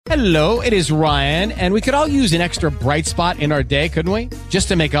Hello, it is Ryan, and we could all use an extra bright spot in our day, couldn't we? Just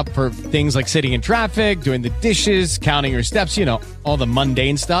to make up for things like sitting in traffic, doing the dishes, counting your steps, all the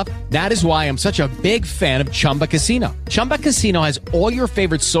mundane stuff. That is why I'm such a big fan of Chumba Casino. Chumba Casino has all your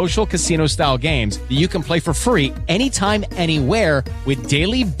favorite social casino-style games that you can play for free anytime, anywhere with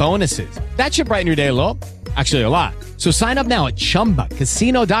daily bonuses. That should brighten your day a little. Actually, a lot. So sign up now at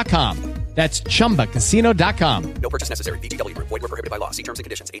ChumbaCasino.com. That's ChumbaCasino.com. No purchase necessary. VGW Group. Void where prohibited by law. See terms and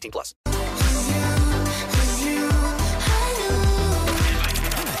conditions. 18+.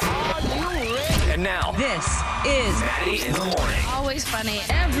 And now, this is Maddie in the morning. Always funny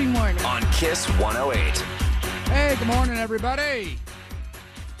every morning. On Kiss 108. Hey, good morning, everybody.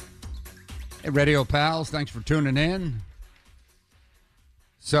 Hey, Radio Pals, thanks for tuning in.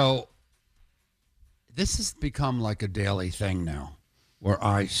 So, this has become like a daily thing now, where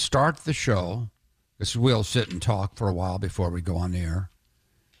I start the show, because we'll sit and talk for a while before we go on the air,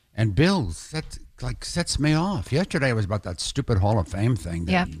 and Bill sets me off. Yesterday it was about that stupid Hall of Fame thing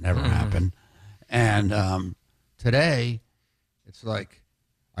that never happened. And today, it's like,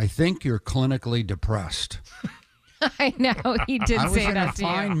 I think you're clinically depressed. I know, he did say that to you.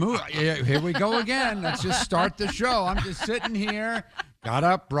 I was in a fine mood. Yeah, here we go again. Let's just start the show. I'm just sitting here, got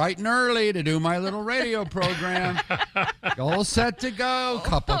up bright and early to do my little radio program. All set to go,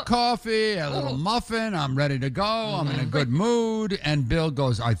 cup of coffee, a little muffin. I'm ready to go. I'm in a good mood. And Bill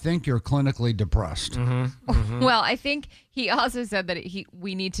goes, I think you're clinically depressed. Well, I think he also said that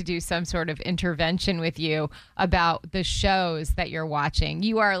we need to do some sort of intervention with you about the shows that you're watching.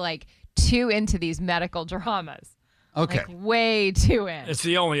 You are like too into these medical dramas. Okay. Like way too in. It's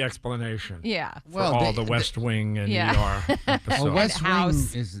the only explanation. Yeah. For all the West Wing and ER episodes. Well, West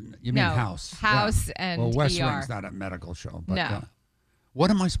House. Wing is, you mean House. House and Well, West ER. Wing's not a medical show. But, No.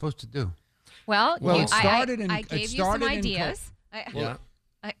 What am I supposed to do? Well, it started I gave you some ideas. I did.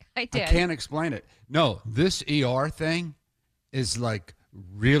 I can't explain it. No, this ER thing is like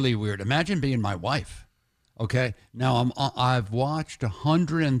really weird. Imagine being my wife. Okay, now I've watched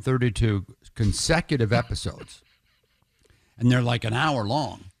 132 consecutive episodes, and they're like an hour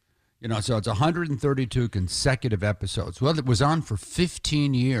long. So it's 132 consecutive episodes. Well, it was on for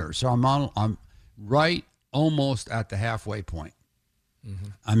 15 years, so I'm right almost at the halfway point. Mm-hmm.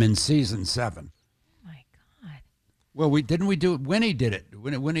 I'm in season 7. My God. Well, didn't we do it? Winnie did it.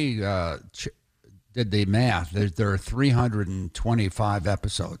 Winnie did the math. There are 325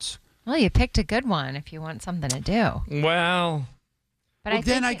 episodes. Well, you picked a good one if you want something to do. Well, But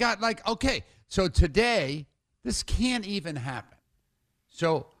then I got like, okay, so today, this can't even happen.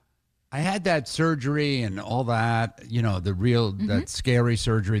 So I had that surgery and all that, that scary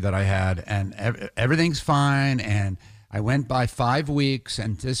surgery that I had, and everything's fine. And I went by 5 weeks,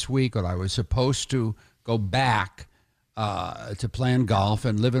 and this week I was supposed to go back to playing golf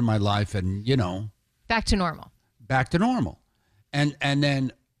and living my life and, back to normal. Back to normal. And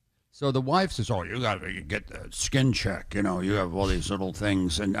then, so the wife says, oh, you got to get the skin check. You have all these little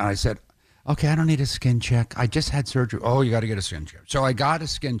things. And I said, okay, I don't need a skin check. I just had surgery. Oh, you got to get a skin check. So I got a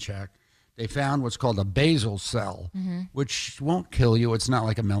skin check. They found what's called a basal cell, which won't kill you. It's not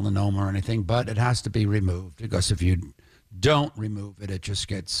like a melanoma or anything, but it has to be removed because if you don't remove it,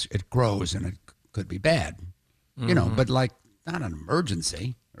 it grows and it could be bad, but like not an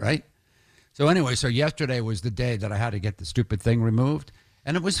emergency, right? So anyway, yesterday was the day that I had to get the stupid thing removed,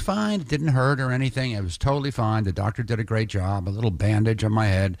 and it was fine. It didn't hurt or anything. It was totally fine. The doctor did a great job, a little bandage on my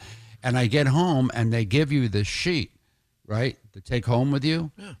head, and I get home and they give you this sheet, right, to take home with you.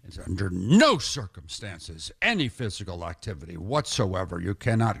 Yeah. It's under no circumstances, any physical activity whatsoever. You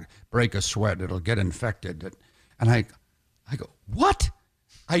cannot break a sweat. It'll get infected. And I go, what?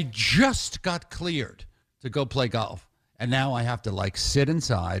 I just got cleared to go play golf. And now I have to sit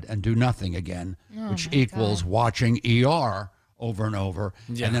inside and do nothing again, which equals watching ER over and over.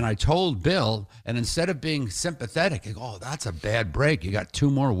 Yeah. And then I told Bill, and instead of being sympathetic, I go, oh, that's a bad break. You got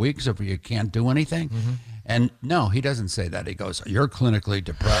 2 more weeks if you can't do anything. Mm-hmm. And no, he doesn't say that. He goes, you're clinically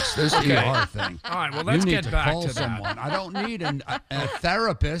depressed. This ER thing. All right, well, let's get back to someone. that. I don't need a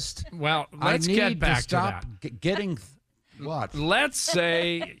therapist. Well, let's get back to stop that. Getting what? Let's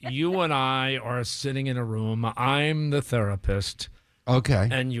say you and I are sitting in a room. I'm the therapist. Okay.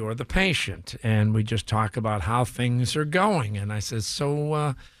 And you're the patient. And we just talk about how things are going. And I said,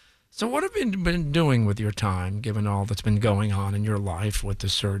 so what have you been doing with your time, given all that's been going on in your life with the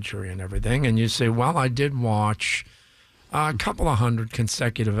surgery and everything? And you say, well, I did watch a couple of hundred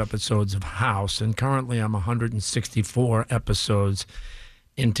consecutive episodes of House, and currently I'm 164 episodes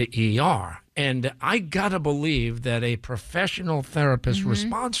into ER. And I got to believe that a professional therapist's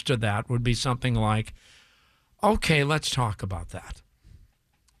response to that would be something like, okay, let's talk about that.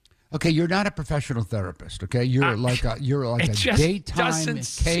 Okay, you're not a professional therapist. Okay, you're like a it just daytime doesn't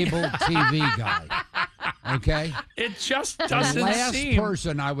seem- cable TV guy. Okay, It just the doesn't last seem.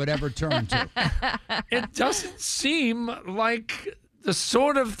 person I would ever turn to. It doesn't seem like the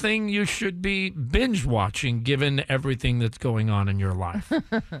sort of thing you should be binge watching, given everything that's going on in your life.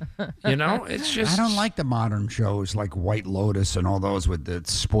 It's just. I don't like the modern shows like White Lotus and all those with the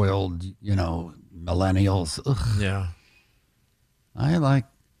spoiled, millennials. Ugh. Yeah.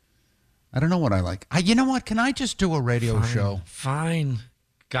 I don't know what I like. You know what? Can I just do a radio show? Fine.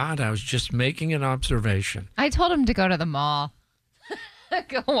 God, I was just making an observation. I told him to go to the mall.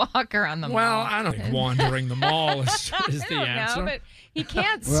 Go walk around the mall. Well, I don't think wandering the mall is the answer. No, but he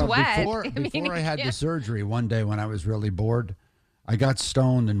can't Well, sweat. before I had the surgery, one day when I was really bored, I got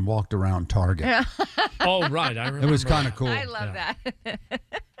stoned and walked around Target. Oh, right. I remember. It was kind of cool. I love that.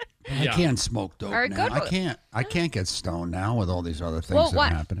 I can't smoke dope Or now. go to- I can't get stoned now with all these other things that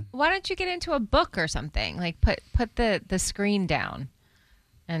are happening. Why don't you get into a book or something? Like put the screen down,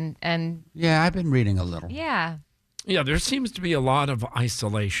 and Yeah, I've been reading a little. yeah. Yeah, there seems to be a lot of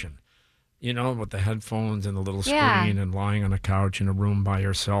isolation, with the headphones and the little screen Yeah. and lying on a couch in a room by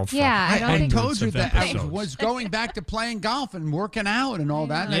yourself. for Yeah, I don't I think- told you hundreds of that I episodes. was going back to playing golf and working out and all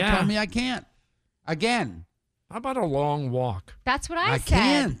that, and Yeah. they told me I can't. Again. How about a long walk? That's what I I said.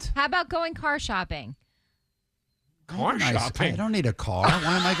 can't. How about going car shopping? Car shopping? I don't need a car.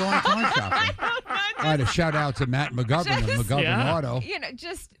 Why am I going car shopping? I had to shout out to Matt McGovern of McGovern Yeah. Auto.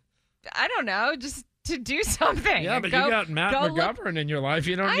 Just I don't know, just to do something. Yeah, but Go- you got Matt go look- McGovern in your life.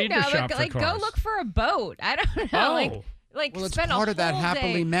 You don't I need know, to shop but for like cars. go look for a boat. I don't know, Oh. like Well, it's spend part a of that whole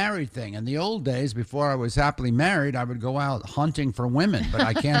happily day. married thing. In the old days, before I was happily married, I would go out hunting for women, but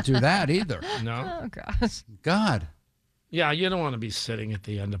I can't do that either. No? Oh gosh. God. Yeah, you don't want to be sitting at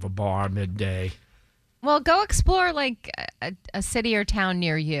the end of a bar midday. Well, go explore like a city or town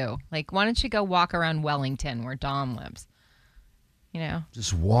near you. Like, why don't you go walk around Wellington, where Dom lives?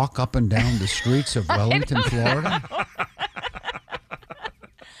 Just walk up and down the streets of Wellington, Florida.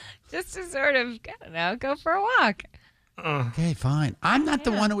 Just to sort of, I don't know, go for a walk. Okay, fine. I'm not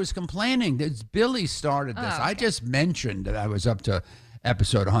the one who was complaining. It's Billy started this. Oh, I okay. just mentioned that I was up to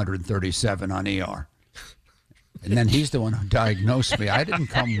episode 137 on ER. And then he's the one who diagnosed me. I didn't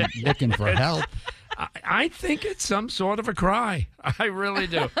come looking for help. I think it's some sort of a cry. I really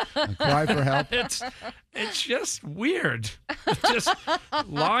do. I cry for help. It's just weird. Just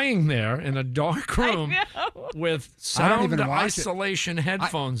lying there in a dark room with I don't sound even watch it. isolation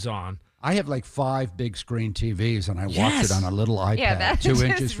headphones on. I have like 5 big screen TVs, and I watch Yes. it on a little iPad, Yeah, that's 2 just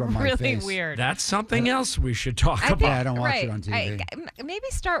inches from my really face. weird. That's something else we should talk I about. think, I don't watch it right, on TV. Maybe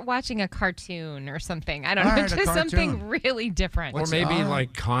start watching a cartoon or something. I don't All know, right, a just something cartoon. really different. Or maybe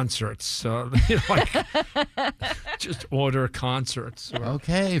like concerts. Just order concerts. Or,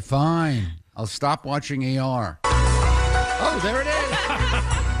 Okay, fine. I'll stop watching ER. Oh, there it is.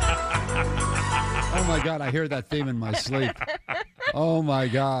 Oh, my God. I hear that theme in my sleep. Oh, my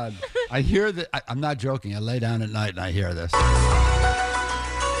God. I hear that. I'm not joking. I lay down at night and I hear this.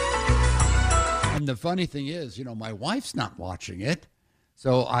 And the funny thing is, my wife's not watching it.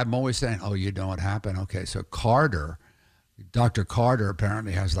 So I'm always saying, oh, you know what happened? Okay, so Dr. Carter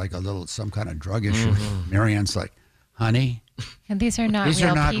apparently has like some kind of drug issue. Marianne's like, honey, And these are not these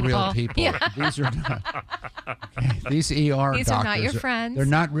real are not people. real people. Yeah. These are not. Okay, these ER These doctors are not your friends. They're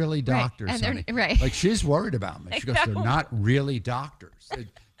not really Right, doctors, and they're- honey. right. Like she's worried about me. She goes, they're not really doctors.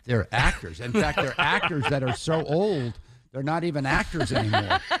 They're actors. In fact, they're actors that are so old, they're not even actors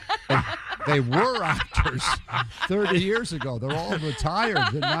anymore. They were actors 30 years ago. They're all retired.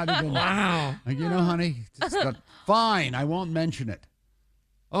 They're not even. wow. Like, honey, fine. I won't mention it.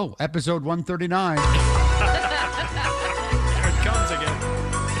 Oh, episode 139. Here it comes again.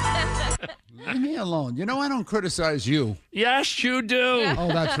 Leave me alone. I don't criticize you. Yes, you do. Oh,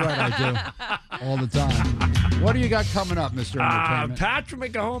 that's right, I do. All the time. What do you got coming up, Mr. Entertainment?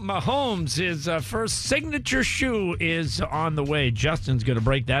 Patrick Mahomes, his first signature shoe is on the way. Justin's going to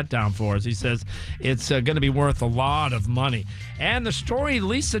break that down for us. He says it's going to be worth a lot of money. And the story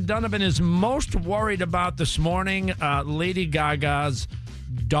Lisa Donovan is most worried about this morning, Lady Gaga's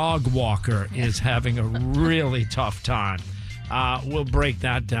dog walker is having a really tough time. We'll break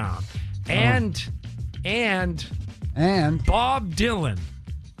that down. And Bob Dylan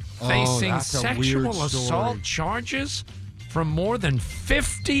facing that's a sexual weird story. assault charges from more than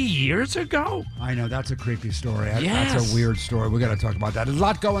 50 years ago. I know, that's a creepy story. Yes. That's a weird story. We got to talk about that. There's a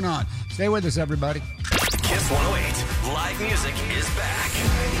lot going on. Stay with us, everybody. Kiss 108. Live music is back.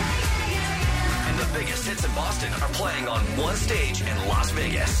 And the biggest hits in Boston are playing on one stage in Las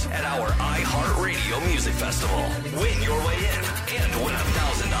Vegas at our iHeartRadio Music Festival. Win your way in and win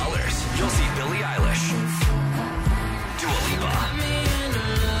 $1,000.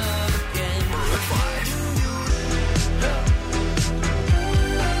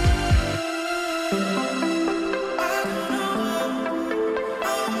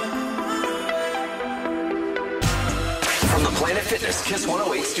 Planet Fitness Kiss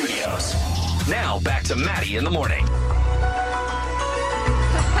 108 studios. Now back to Maddie in the morning.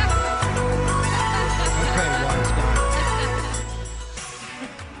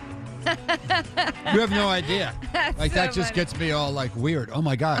 You have no idea. Like, that so just funny. gets me all, like, weird. Oh,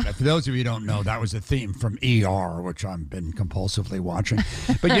 my God. For those of you who don't know, that was a theme from ER, which I've been compulsively watching.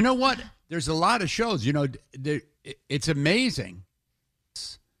 But you know what? There's a lot of shows. You know, it's amazing.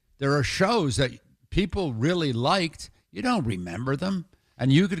 There are shows that people really liked. You don't remember them.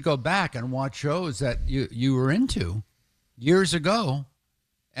 And you could go back and watch shows that you were into years ago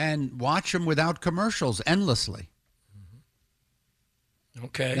and watch them without commercials endlessly.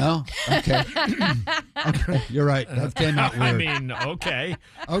 Okay. No? Okay. Okay. You're right. That came out weird. I mean, okay.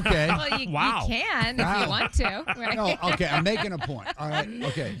 Okay. Well, you can if you want to. Right? No, okay. I'm making a point. All right.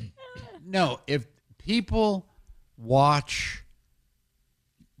 Okay. No, if people watch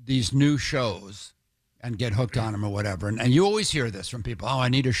these new shows and get hooked on them or whatever, and you always hear this from people, oh, I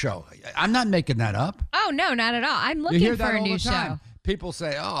need a show. I'm not making that up. Oh, no, not at all. I'm You looking hear for that a all new the time. show. People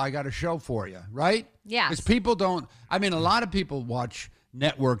say, oh, I got a show for you, right? Yes. Because people don't, I mean, a lot of people watch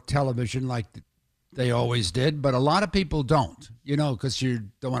network television like they always did, but a lot of people don't, you know, because you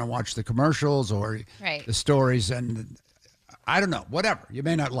don't want to watch the commercials or Right. the stories. And I don't know, whatever. You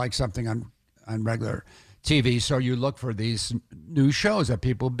may not like something on regular TV, so you look for these new shows that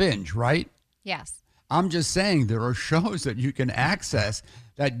people binge, right? Yes. I'm just saying there are shows that you can access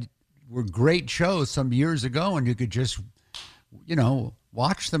that were great shows some years ago, and you could just, you know,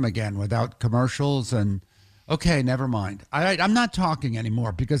 watch them again without commercials. And okay, never mind. I'm not talking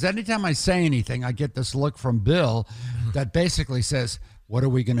anymore because anytime I say anything, I get this look from Bill that basically says, what are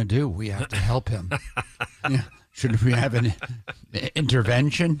we going to do? We have to help him. Yeah. Should we have an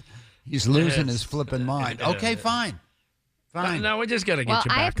intervention? He's losing his flipping mind. Okay, fine. Fine. No, we just got to get Well, you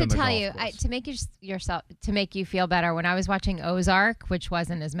back I have to on the tell golf you, course. to make you feel better. When I was watching Ozark, which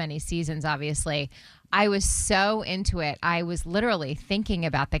wasn't as many seasons, obviously, I was so into it. I was literally thinking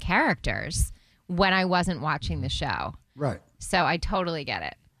about the characters when I wasn't watching the show. Right. So I totally get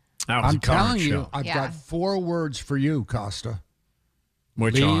it. That was I'm a current telling you, show. I've Yeah. got 4 words for you, Costa.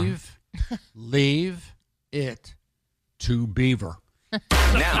 Which are? Leave it to Beaver.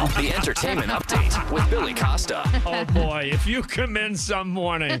 Now, the entertainment update with Billy Costa. Oh, boy. If you come in some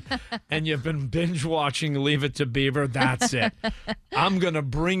morning and you've been binge watching Leave It to Beaver, that's it. I'm going to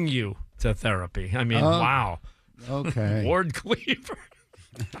bring you to therapy. I mean, wow. Okay. Ward Cleaver.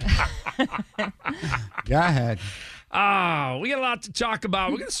 Go ahead. We got a lot to talk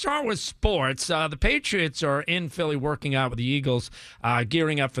about. We're going to start with sports. The Patriots are in Philly working out with the Eagles,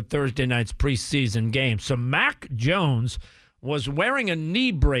 gearing up for Thursday night's preseason game. So Mac Jones was wearing a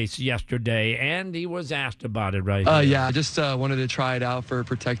knee brace yesterday, and he was asked about it right here. Yeah, I just wanted to try it out for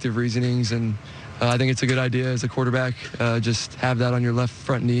protective reasonings, and I think it's a good idea as a quarterback. Just have that on your left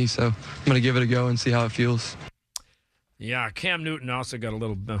front knee, so I'm going to give it a go and see how it feels. Yeah, Cam Newton also got a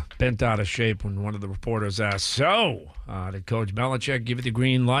little bent out of shape when one of the reporters asked, so, did Coach Belichick give you the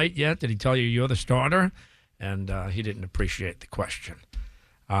green light yet? Did he tell you you're the starter? And he didn't appreciate the question.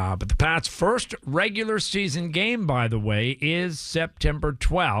 But the Pats' first regular season game, by the way, is September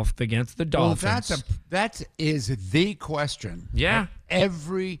 12th against the Dolphins. Well, that is the question. Yeah.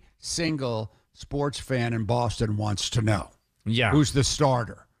 Every single sports fan in Boston wants to know. Yeah. Who's the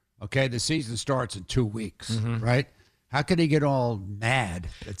starter? Okay, the season starts in 2 weeks, right? How could he get all mad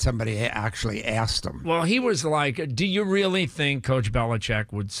that somebody actually asked him? Well, he was like, do you really think Coach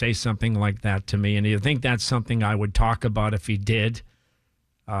Belichick would say something like that to me? And do you think that's something I would talk about if he did?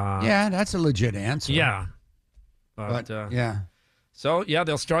 Yeah, that's a legit answer. Yeah. But, yeah. So, yeah,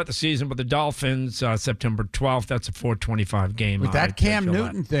 they'll start the season with the Dolphins September 12th. That's a 4:25 game. With that Cam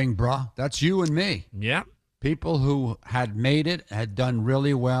Newton thing, bro, that's you and me. Yeah. People who had made it, had done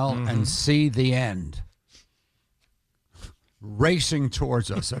really well, and see the end racing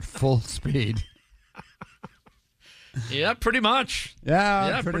towards us at full speed. Yeah, pretty much.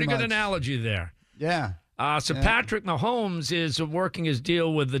 Yeah, pretty much. good analogy there. Yeah. So Patrick Mahomes is working his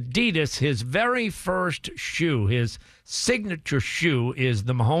deal with Adidas. His very first shoe, his signature shoe, is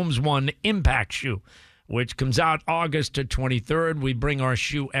the Mahomes One Impact shoe, which comes out August 23rd. We bring our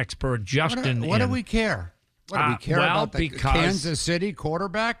shoe expert, Justin, What do in. we care? What do we care well, about the because- Kansas City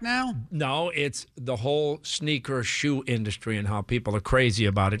quarterback now? No, it's the whole sneaker shoe industry and how people are crazy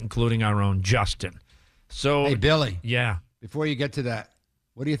about it, including our own Justin. So, Hey, Billy, yeah. before you get to that,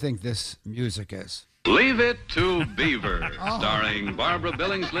 what do you think this music is? Leave It to Beaver, starring Barbara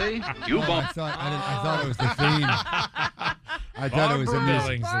Billingsley. You I won't. thought it was the theme. I thought it was the Barbara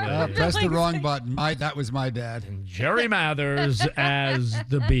music. Billingsley. Pressed the wrong button. That was my bad. Jerry Mathers as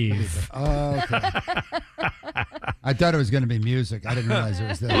the Beef. Okay. I thought it was going to be music. I didn't realize it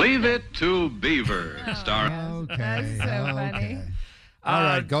was this. Leave It to Beaver, starring. Okay. That's so funny. All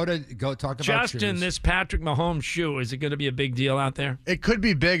right, go talk about Justin, shoes. this Patrick Mahomes shoe, is it going to be a big deal out there? It could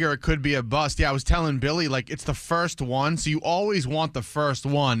be big or it could be a bust. Yeah, I was telling Billy, like, it's the first one, so you always want the first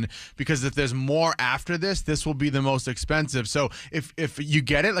one because if there's more after this will be the most expensive. So if you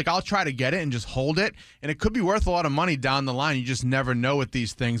get it, like, I'll try to get it and just hold it, and it could be worth a lot of money down the line. You just never know with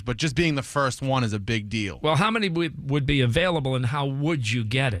these things, but just being the first one is a big deal. Well, how many would be available, and how would you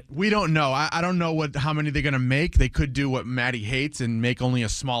get it? We don't know. I don't know how many they're going to make. They could do what Maddie hates and make only a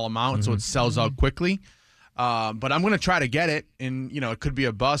small amount, so it sells out quickly. But I'm going to try to get it, and it could be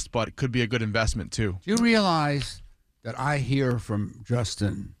a bust, but it could be a good investment too. Do you realize that I hear from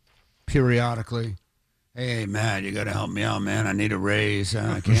Justin periodically? Hey, Matt, you got to help me out, man. I need a raise.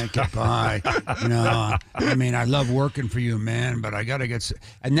 I can't get by. I mean, I love working for you, man, but I got to get.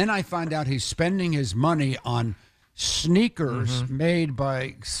 And then I find out he's spending his money on sneakers made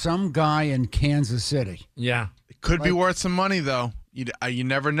by some guy in Kansas City. Yeah. It could be worth some money though. You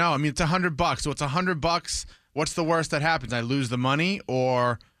never know. I mean, it's $100. So it's $100. What's the worst that happens? I lose the money,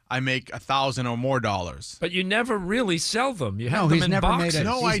 or I make $1,000 or more dollars. But you never really sell them. You have No, them he's in never boxes. made a.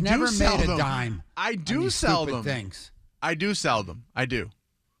 No, he's I do never sell made a them. dime. I on do these sell stupid them. Things. I do sell them. I do.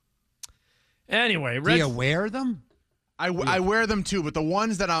 Anyway, Do you wear them? I wear them too, but the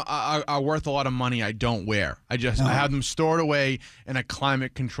ones that are worth a lot of money, I don't wear. I have them stored away in a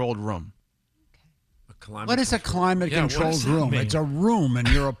climate-controlled room. What is a climate-controlled room? mean? It's a room in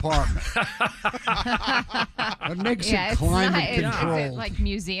your apartment. What makes it Is climate-controlled? it like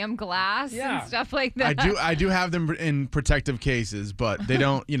museum glass and stuff like that? I do have them in protective cases, but they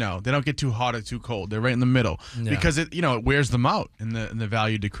don't they don't get too hot or too cold. They're right in the middle because it wears them out and the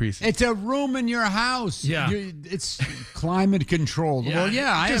value decreases. It's a room in your house. Yeah. It's climate-controlled. Yeah. Well, I It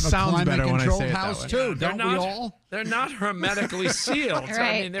have just a sounds better when I climate-controlled say it that house way. too. They're Don't we all? They're not hermetically sealed. I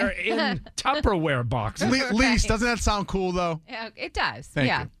Right. mean, they're in Tupperware boxes. Lease, doesn't that sound cool though? Yeah, it does. Thank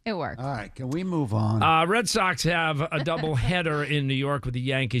yeah, you. it works. All right, can we move on? Red Sox have a double header in New York with the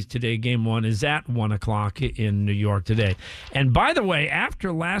Yankees today. Game 1 is at 1 o'clock in New York today. And by the way,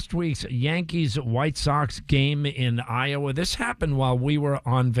 after last week's Yankees-White Sox game in Iowa, this happened while we were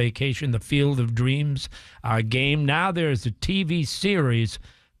on vacation, the Field of Dreams game. Now there's a TV series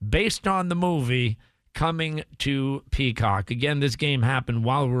based on the movie coming to Peacock. Again, this game happened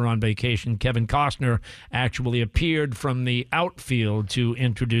while we were on vacation. Kevin Costner actually appeared from the outfield to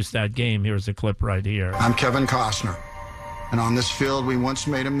introduce that game. Here's a clip right here. I'm Kevin Costner, and on this field we once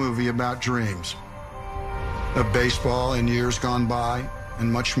made a movie about dreams, of baseball in years gone by,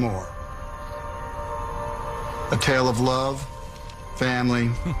 and much more. A tale of love, family,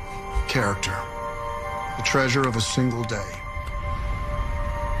 character, the treasure of a single day.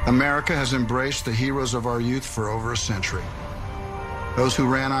 America has embraced the heroes of our youth for over a century. Those who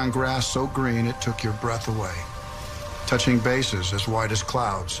ran on grass so green it took your breath away, touching bases as white as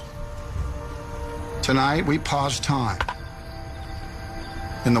clouds. Tonight, we pause time.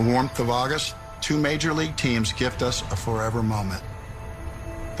 In the warmth of August, 2 major league teams gift us a forever moment.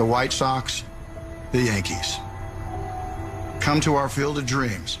 The White Sox, the Yankees. Come to our Field of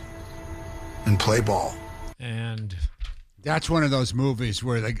Dreams and play ball. And That's one of those movies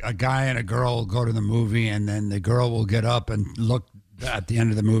where a guy and a girl will go to the movie, and then the girl will get up and look at the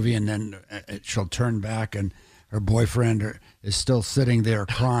end of the movie, and then she'll turn back, and her boyfriend is still sitting there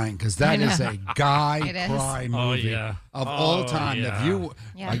crying, because that is a guy cry movie of all time. Yeah. If you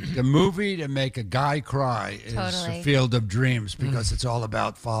like the movie to make a guy cry is Totally. Field of Dreams, because it's all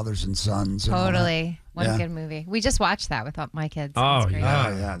about fathers and sons. And all that. Totally. One good movie. We just watched that with my kids. Oh, It was great.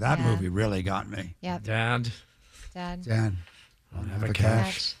 yeah. That movie really got me. Yep. Dad. Dad. Dan, have a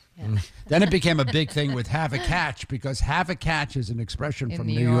Catch. Yeah. Then it became a big thing with have a catch, because have a catch is an expression In from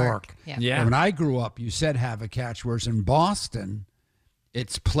New New York. York. Yeah. Yeah. When I grew up, you said have a catch, whereas in Boston,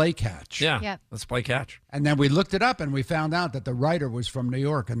 it's play catch. Yeah. Yep. Let's play catch. And then we looked it up, and we found out that the writer was from New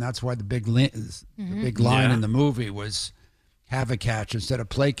York, and that's why the big line Yeah. in the movie was have a catch instead of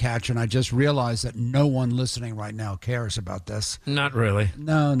play catch. And I just realized that no one listening right now cares about this. Not really.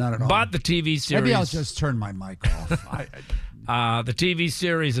 No, not at all. But the TV series. Maybe I'll just turn my mic off. The TV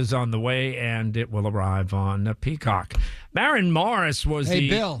series is on the way, and it will arrive on Peacock. Maren Morris was Hey, the...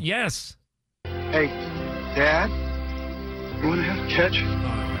 Bill. Yes. Hey, Dad, you want to have a catch?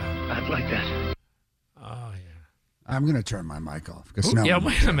 I'd like that. Oh, yeah. I'm going to turn my mic off. Because no yeah, one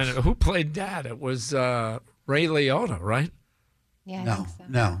wait cares. a minute. Who played Dad? It was Ray Liotta, right? Yeah, I No, think so.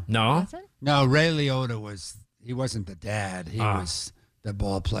 no. No? Was it? No, Ray Liotta he wasn't the dad. He was the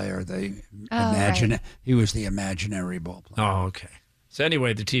ball player. He was the imaginary ball player. Oh, okay. So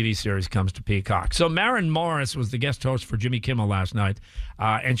anyway, the TV series comes to Peacock. So Maren Morris was the guest host for Jimmy Kimmel last night,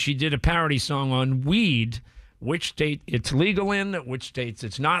 and she did a parody song on weed, which state it's legal in, which states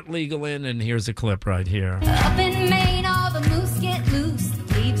it's not legal in, and here's a clip right here. Up in Maine, all the moose get loose.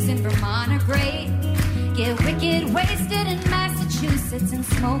 The leaves in Vermont are great. Get wicked wasted in Massachusetts and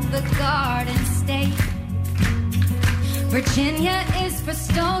smoke the Garden State. Virginia is for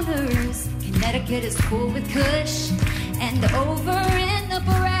stoners. Connecticut is cool with Kush. And over in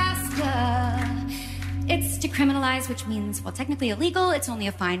Nebraska, it's decriminalized, which means, well, technically illegal. It's only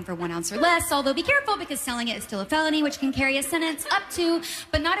a fine for 1 ounce or less, although be careful because selling it is still a felony, which can carry a sentence up to,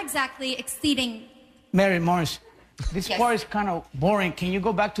 but not exactly exceeding. Mary Morris, this Yes. part is kind of boring. Can you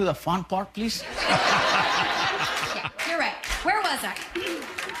go back to the fun part, please? Yeah, you're right. Where was I?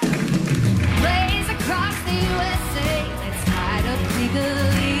 Blaze across the USA, let's hide up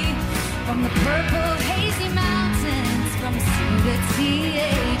legally from the purple hazy mountains, from sea to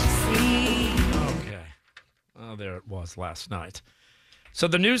THC. Okay. Well, there it was last night. So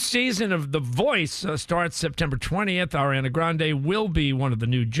the new season of The Voice starts September 20th. Ariana Grande will be one of the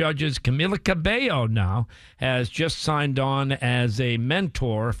new judges. Camila Cabello now has just signed on as a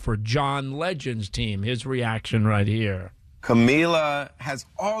mentor for John Legend's team. His reaction right here. Camila has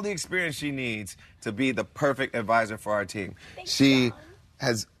all the experience she needs to be the perfect advisor for our team. She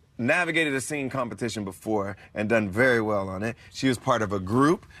has navigated a singing competition before and done very well on it. She was part of a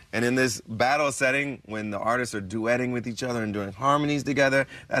group, and in this battle setting, when the artists are duetting with each other and doing harmonies together,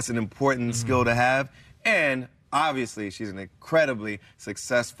 that's an important skill to have. And obviously, she's an incredibly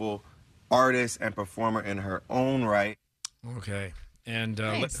successful artist and performer in her own right. Okay. And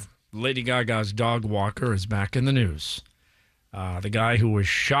Nice. Lady Gaga's dog walker is back in the news. The guy who was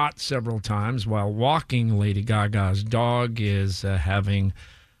shot several times while walking Lady Gaga's dog is having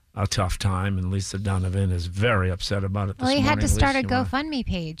a tough time, and Lisa Donovan is very upset about it this Well, he had morning. to start a Lisa, you wanna- GoFundMe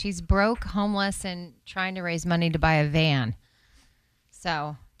page. He's broke, homeless, and trying to raise money to buy a van.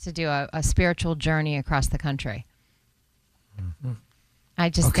 So, to do a spiritual journey across the country. I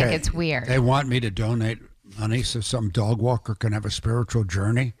just think it's weird. They want me to donate money so some dog walker can have a spiritual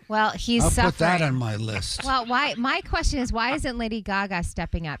journey. Well, he's I'll suffering. put that on my list. Well, why? My question is, why isn't Lady Gaga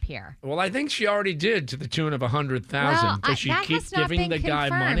stepping up here? Well, I think she already did to the tune of 100,000. Well, Does she that keep has not giving been the guy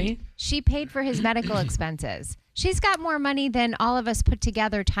confirmed. money? She paid for his medical expenses. She's got more money than all of us put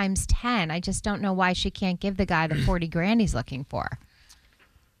together times 10. I just don't know why she can't give the guy the 40 grand he's looking for.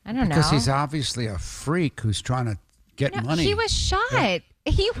 I don't know. Because he's obviously a freak who's trying to get No, money. He was shot.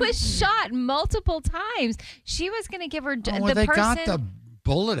 He was shot multiple times. She was going to give her Oh, well, the they person. got the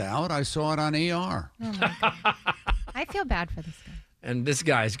bullet out. I saw it on ER. Oh my God. I feel bad for this guy. And this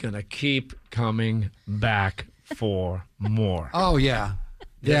guy's going to keep coming back for more. Oh, yeah.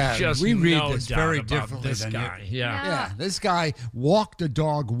 There's Yeah, just we read no this doubt very about differently this than guy. you. Yeah. Yeah, this guy walked a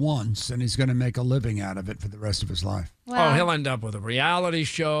dog once, and he's going to make a living out of it for the rest of his life. Oh, he'll end up with a reality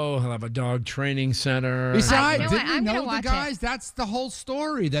show. He'll have a dog training center. Besides, you know what? didn't you I'm gonna know the watch guys? That's the whole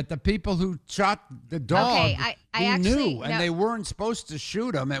story, that the people who shot the dog, Okay, I he actually- knew, and no. they weren't supposed to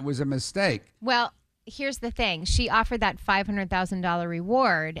shoot him. It was a mistake. Well, here's the thing. She offered that $500,000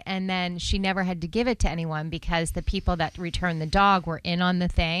 reward, and then she never had to give it to anyone because the people that returned the dog were in on the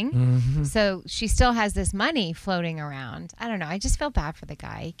thing. Mm-hmm. So she still has this money floating around. I don't know. I just feel bad for the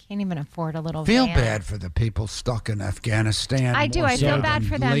guy. He can't even afford a little Feel van. bad for the people stuck in Afghanistan. I do. more I feel so bad than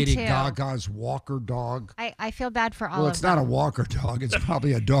for them, Lady too. Gaga's walker dog. I feel bad for all Well, of it's them. not a walker dog. It's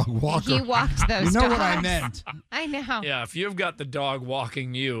probably a dog walker. He walked those You know what I dogs. meant. I know. Yeah, if you've got the dog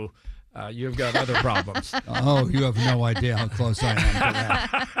walking you, you've got other problems. Oh, you have no idea how close I am to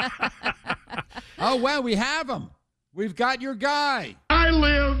that. Oh, well, we have him. We've got your guy. I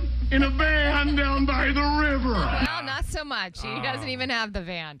live in a van down by the river. Well, not so much. He doesn't even have the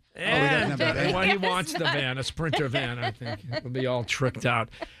van. And well, he wants the van, a Sprinter van, I think. It'll be all tricked out.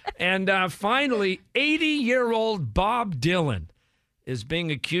 And finally, 80-year-old Bob Dylan is being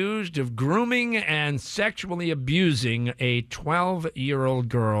accused of grooming and sexually abusing a 12-year-old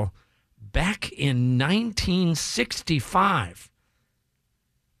girl back in 1965.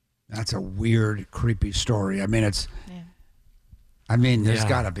 That's a weird, creepy story. I mean, there's Yeah.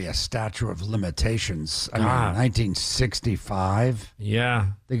 got to be a statute of limitations. I mean, God. 1965. Yeah.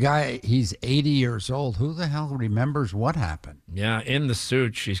 The guy, he's 80 years old. Who the hell remembers what happened? Yeah, in the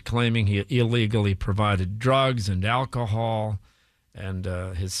suit, she's claiming he illegally provided drugs and alcohol, and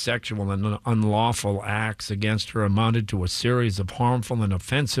his sexual and unlawful acts against her amounted to a series of harmful and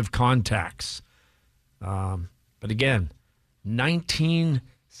offensive contacts. But again,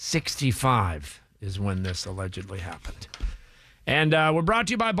 1965 is when this allegedly happened. And we're brought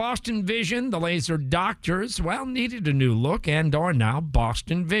to you by Boston Vision. The laser doctors, well, needed a new look and are now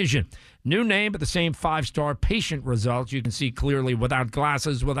Boston Vision. New name, but the same 5-star patient results. You can see clearly without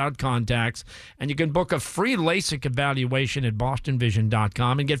glasses, without contacts. And you can book a free LASIK evaluation at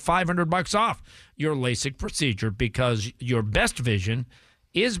bostonvision.com and get $500 off your LASIK procedure because your best vision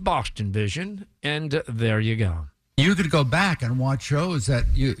is Boston Vision. And there you go. You could go back and watch shows that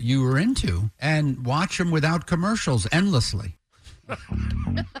you were into and watch them without commercials endlessly.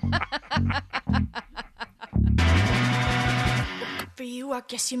 For you, I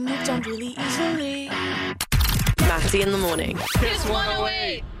guess you moved on really easily. Matty in the morning. Kiss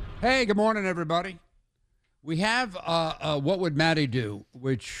 108. Hey, good morning, everybody. We have What Would Maddie Do,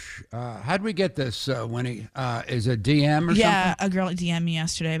 which, how'd we get this, Winnie? Is it DM or something? Yeah, a girl DM'd me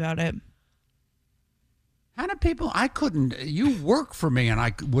yesterday about it. How do people, you work for me and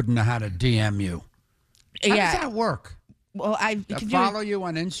I wouldn't know how to DM you. How does that work? Well, I follow you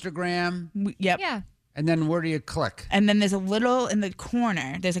on Instagram. Yep. Yeah. And then where do you click? And then there's a little in the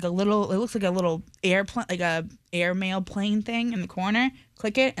corner. There's like a little. It looks like a little airplane, like a airmail plane thing in the corner.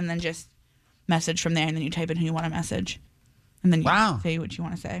 Click it, and then just message from there. And then you type in who you want to message, and then you say what you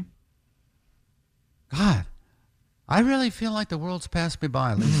want to say. God, I really feel like the world's passed me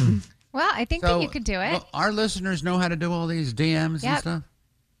by, Lisa. Well, I think that you could do it. Well, our listeners know how to do all these DMs and stuff.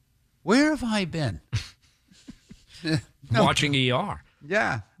 Where have I been? Watching ER.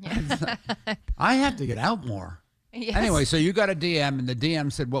 Yeah. I have to get out more. Yes. Anyway, so you got a DM, and the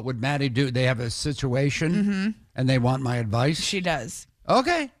DM said, what would Maddie do? They have a situation, and they want my advice? She does.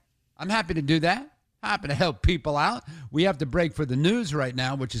 Okay. I'm happy to do that. Happy to help people out. We have to break for the news right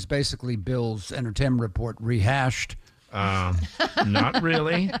now, which is basically Bill's entertainment report rehashed. Not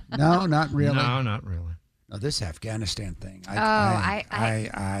really. No, not really. No, not really. No, this Afghanistan thing. I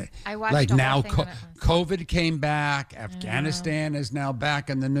watched like the now whole thing COVID came back. Afghanistan is now back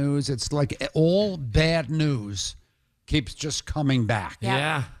in the news. It's like all bad news keeps just coming back.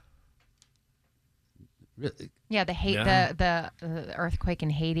 Yeah. Really? Yeah, the earthquake in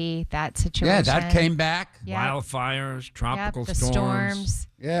Haiti, that situation. Yeah, that came back. Yeah. Wildfires, tropical the storms.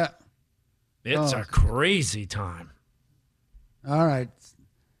 Yeah. It's a crazy time. All right.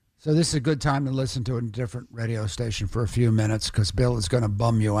 So this is a good time to listen to a different radio station for a few minutes because Bill is going to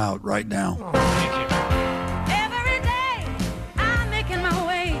bum you out right now. Oh, thank you. Every day, I'm making my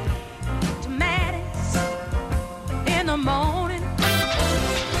way to Maddie's in the morning.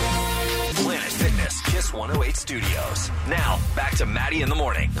 Planet Fitness Kiss 108 Studios. Now, back to Maddie in the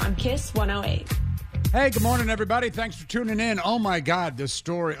morning. On Kiss 108. Hey, good morning, everybody. Thanks for tuning in. Oh, my God, this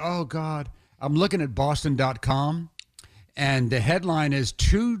story. Oh, God. I'm looking at Boston.com. And the headline is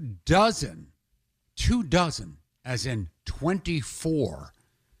 24, as in 24,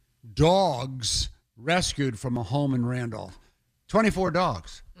 dogs rescued from a home in Randolph. 24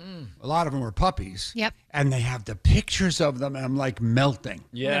 dogs. A lot of them were puppies. Yep. And they have the pictures of them, and I'm like melting.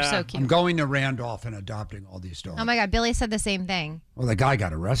 Yeah. They're so cute. I'm going to Randolph and adopting all these dogs. Oh, my God. Billy said the same thing. Well, the guy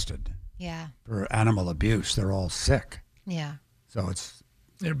got arrested. Yeah. For animal abuse. They're all sick. Yeah. So it's...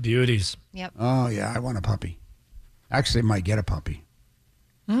 They're beauties. Yep. Oh, yeah. I want a puppy. Actually, might get a puppy.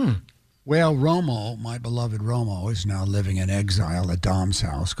 Well, Romo, my beloved Romo, is now living in exile at Dom's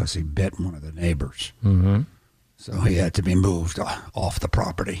house because he bit one of the neighbors. Mm-hmm. So he had to be moved off the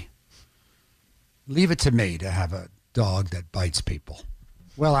property. Leave it to me to have a dog that bites people.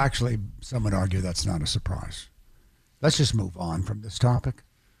 Well, actually, some would argue that's not a surprise. Let's just move on from this topic.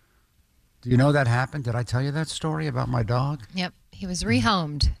 Do you know that happened? Did I tell you that story about my dog? Yep. He was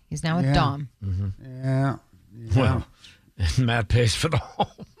rehomed. He's now with Dom. Mm-hmm. Yeah. Well, Matt pays for the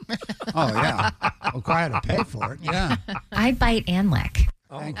home. Oh, yeah. Well, I had to pay for it. Yeah. I bite and lick.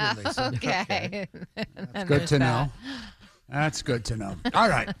 Thank you, Lisa. Okay. That's good to know. That's good to know. All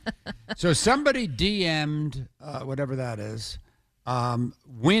right. So somebody DM'd, whatever that is,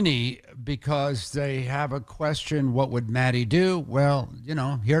 Winnie, because they have a question, what would Maddie do? Well,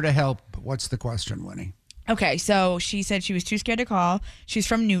 here to help. What's the question, Winnie? Okay, so she said she was too scared to call. She's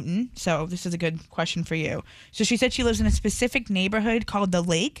from Newton, so this is a good question for you. So she said she lives in a specific neighborhood called The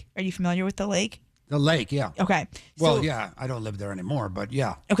Lake. Are you familiar with The Lake? The Lake, yeah. Okay. Well, yeah, I don't live there anymore, but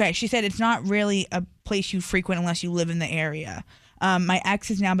yeah. Okay, she said it's not really a place you frequent unless you live in the area. My ex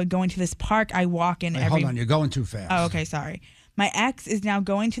has now been going to this park I walk in Hold on, you're going too fast. Oh, okay, sorry. My ex is now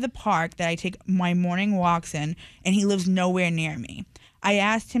going to the park that I take my morning walks in, and he lives nowhere near me. I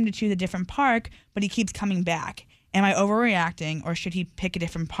asked him to choose a different park, but he keeps coming back. Am I overreacting, or should he pick a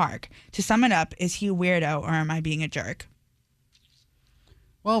different park? To sum it up, is he a weirdo, or am I being a jerk?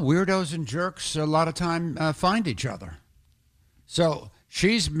 Well, weirdos and jerks a lot of time find each other. So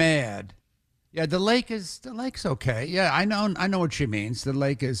she's mad Yeah, the lake's okay. Yeah, I know what she means. The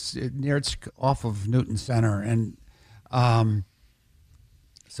lake is it's off of Newton Center, and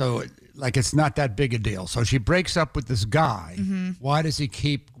so like it's not that big a deal. So she breaks up with this guy. Why does he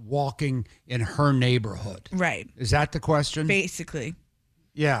keep walking in her neighborhood? Right. Is that the question? Basically.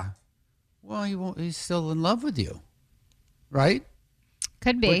 Yeah. Well, he's still in love with you, right?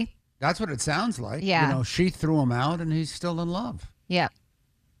 Could be. But that's what it sounds like. Yeah. You know, she threw him out, and he's still in love. Yep.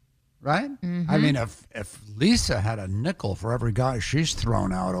 Right? I mean, if Lisa had a nickel for every guy she's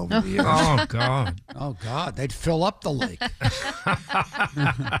thrown out over the years. Oh, God. Oh, God. They'd fill up the lake.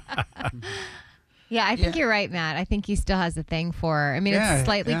 Yeah, I think you're right, Matt. I think he still has a thing for her. I mean, it's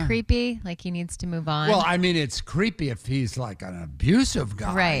slightly creepy. Like, he needs to move on. Well, I mean, it's creepy if he's like an abusive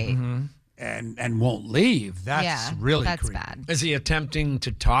guy. Right. And won't leave. That's really that's creepy. bad. Is he attempting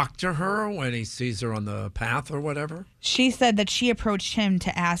to talk to her when he sees her on the path or whatever? She said that she approached him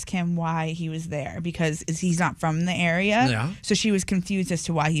to ask him why he was there because he's not from the area. Yeah. So she was confused as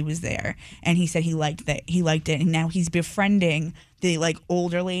to why he was there, and he said he liked it, and now he's befriending the like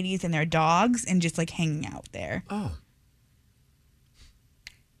older ladies and their dogs and just like hanging out there. Oh.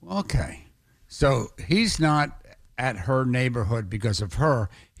 Okay. So he's not at her neighborhood because of her.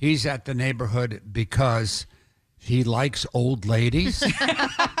 He's at the neighborhood because he likes old ladies.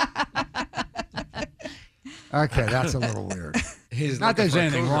 Okay, that's a little weird. Not that there's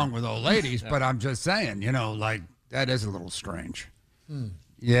anything wrong with old ladies, but I'm just saying, you know, like that is a little strange.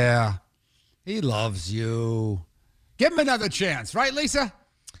 Yeah. He loves you. Give him another chance, right, Lisa?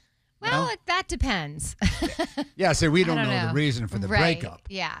 Well, that depends. Yeah, so we don't I know don't the know. reason for the Right, breakup.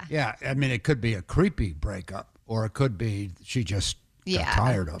 yeah. Yeah, I mean, it could be a creepy breakup, or it could be she just got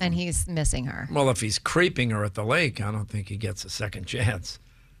tired of him. And he's missing her. Well, if he's creeping her at the lake, I don't think he gets a second chance.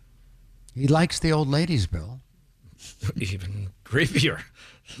 He likes the old ladies, Bill. Even creepier.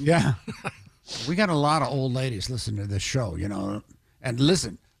 Yeah. We got a lot of old ladies listening to this show, you know. And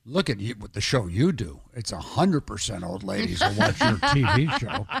listen, look at you with the show you do. It's 100% old ladies who watch your TV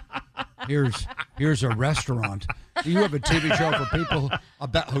show. Here's a restaurant. Do you have a TV show for people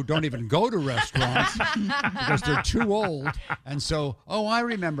who don't even go to restaurants because they're too old? And so, I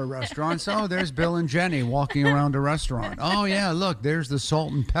remember restaurants. Oh, there's Bill and Jenny walking around a restaurant. Oh, yeah, look, there's the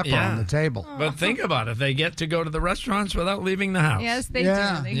salt and pepper on the table. But think about it. They get to go to the restaurants without leaving the house. Yes, they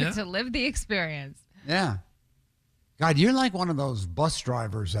do. They get to live the experience. Yeah. God, you're like one of those bus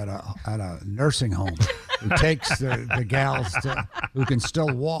drivers at a nursing home who takes the gals who can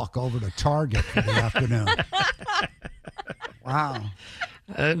still walk over to Target for the afternoon. Wow.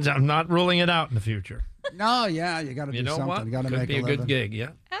 And I'm not ruling it out in the future. No, yeah, you got to do something. What? You got to Could make be a living. good gig, yeah.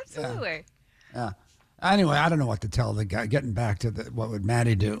 Absolutely. Yeah. Anyway, I don't know what to tell the guy. Getting back to what would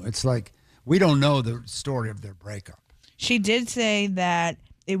Maddie do? It's like we don't know the story of their breakup. She did say that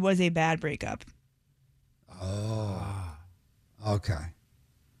it was a bad breakup. Oh, okay.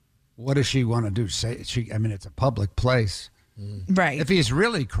 What does she want to do? I mean, it's a public place. Right. If he's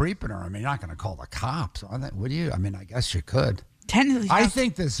really creeping her, I mean, you're not going to call the cops on that, would you? I mean, I guess you could. Technically, I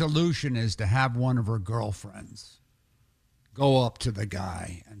think the solution is to have one of her girlfriends go up to the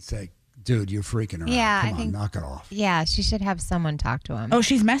guy and say, dude, you're freaking her out. Come on, knock it off. Yeah, she should have someone talk to him. Oh,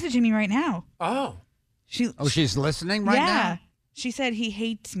 she's messaging me right now. Oh. She's listening right now? Yeah. She said he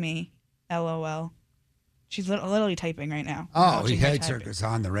hates me. LOL. She's literally typing right now. Oh, he hates her because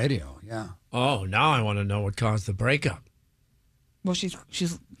on the radio. Yeah. Oh, now I want to know what caused the breakup. Well, she's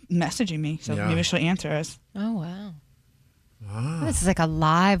messaging me, so maybe she'll answer us. Oh, wow. This is like a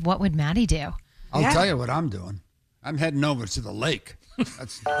live What Would Maddie Do? I'll tell you what I'm doing. I'm heading over to the lake.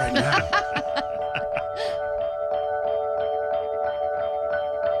 That's right now.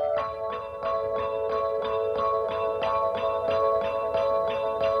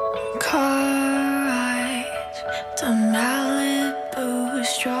 Car ride to Malibu,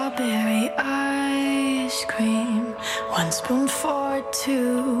 strawberry ice cream, 1 spoon for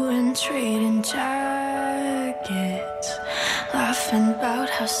 2 and trading jackets, laughing about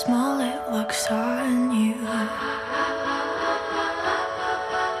how small it looks on you.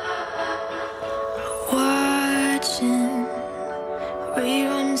 Watching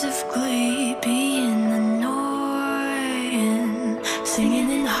reruns of Glee, being annoying,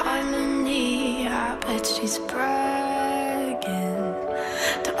 singing in harmony. I bet she's bragging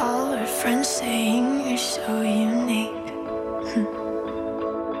to all her friends, saying you're so unique. In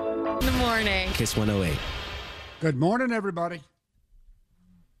the morning. Kiss 108. Good morning, everybody.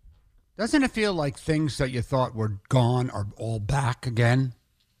 Doesn't it feel like things that you thought were gone are all back again?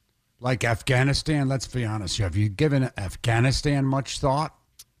 Like Afghanistan, let's be honest. Have you given Afghanistan much thought?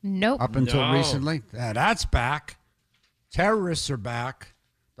 Nope. Up until recently? Yeah, that's back. Terrorists are back.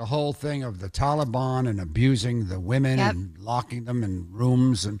 The whole thing of the Taliban and abusing the women and locking them in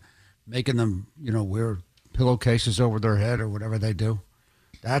rooms and making them, wear pillowcases over their head or whatever they do.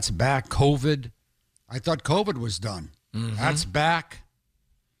 That's back. COVID. I thought COVID was done. Mm-hmm. That's back.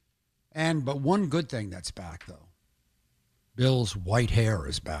 But one good thing that's back, though. Bill's white hair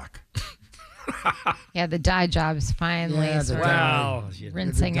is back. Yeah, the dye job's finally rinsing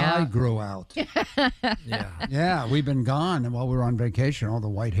the dye out. grew out. Yeah, we've been gone, and while we were on vacation, all the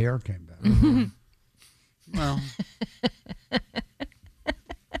white hair came back. Mm-hmm. Well,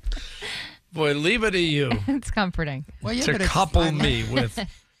 boy, leave it to you. It's comforting. Well, yeah, to but it's couple fine. me with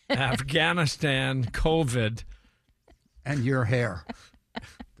Afghanistan, COVID, and your hair.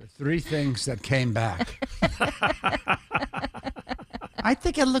 The three things that came back. I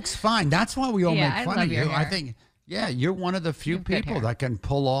think it looks fine. That's why we all make fun of you. I think, you're one of the few people that can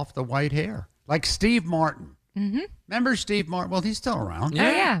pull off the white hair. Like Steve Martin. Mm-hmm. Remember Steve Martin? Well, he's still around. Oh,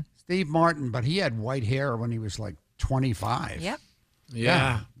 yeah. Steve Martin, but he had white hair when he was like 25. Yep.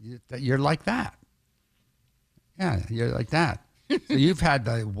 Yeah. You're like that. Yeah, you're like that. So you've had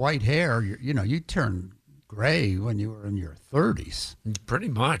the white hair. You turned gray when you were in your 30s. Pretty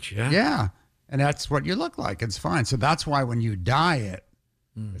much, yeah. Yeah. And that's what you look like. It's fine. So that's why when you dye it,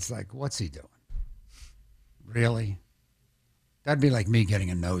 it's like, what's he doing? Really? That'd be like me getting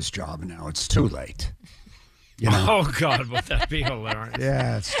a nose job now. It's too late. Oh, God, would that be hilarious?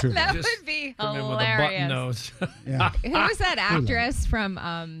 Yeah, it's true. That would be Come in with a hilarious. button nose. Yeah. Who was that actress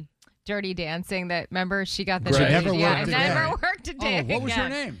from Dirty Dancing that, remember, she got the She nose? never worked again. never worked a day Oh, what was her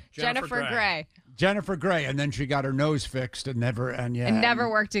again. name? Jennifer Grey. Jennifer Grey, and then she got her nose fixed and never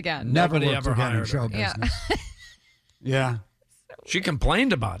worked again. Never Nobody worked ever again in hired show her. business. Yeah. She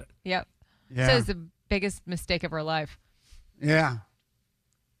complained about it. Yep. Yeah. So it's the biggest mistake of her life. Yeah.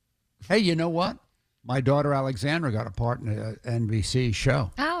 Hey, you know what? My daughter Alexandra got a part in an NBC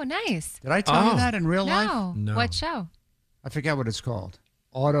show. Oh, nice. Did I tell you that in real life? No. What show? I forget what it's called.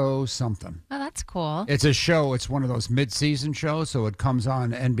 Auto something. Oh, that's cool. It's a show. It's one of those mid-season shows, so it comes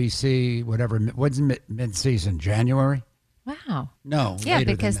on NBC, whatever. What's mid-season? January? Wow. No, Yeah,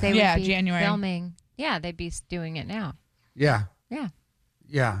 later because than they that. would be January. filming. Yeah, they'd be doing it now. Yeah. Yeah.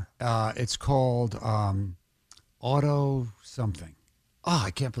 Yeah. It's called Auto something. Oh,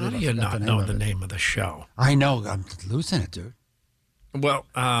 I can't How believe do I you forgot not the know name the of it. name of the show? I know. I'm losing it, dude. Well,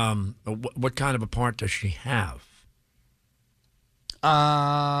 what kind of a part does she have?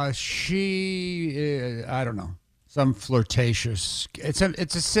 She, I don't know, some flirtatious. It's a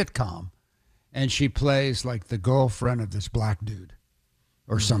sitcom, and she plays like the girlfriend of this black dude,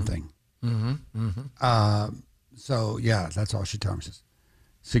 or something. Mm-hmm. Mm-hmm. So yeah, that's all she tells me.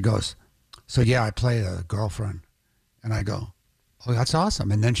 She goes, so yeah, I play the girlfriend, and I go, oh, that's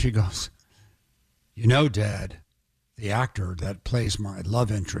awesome. And then she goes, Dad, the actor that plays my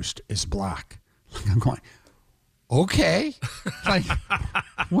love interest is black. I'm going, okay. Like,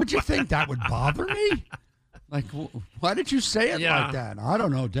 would you think that would bother me? Like, why did you say it like that? I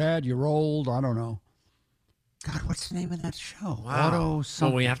don't know, Dad. You're old. I don't know. God, what's the name of that show? Wow. Auto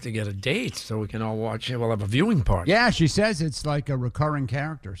something. Well, we have to get a date so we can all watch it. We'll have a viewing party. Yeah, she says it's like a recurring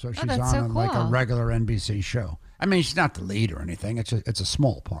character, so she's that's on so like a cool. regular NBC show. I mean, she's not the lead or anything. It's a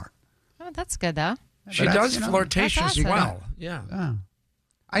small part. Oh, that's good, though. She But does that's, flirtatious that's awesome. well. Yeah. Yeah.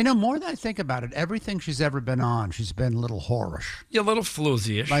 I know more than I think about it. Everything she's ever been on, she's been a little whorish. Yeah, a little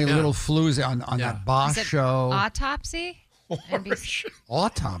floozy-ish. Like yeah. a little floozy on Yeah. that Bosch Is it show. Autopsy? NBC?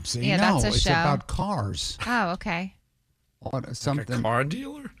 Autopsy? Yeah, no, that's a it's show. about cars. Oh, okay. Something. Like a car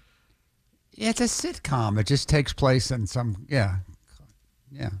dealer? Yeah, it's a sitcom. It just takes place in some, yeah.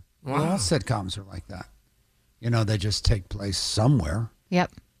 Wow. Well, all sitcoms are like that. They just take place somewhere.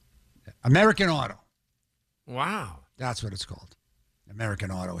 Yep. American Auto. Wow. That's what it's called.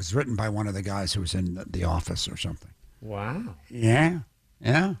 American Auto. It's written by one of the guys who was in The Office or something. Wow. Yeah.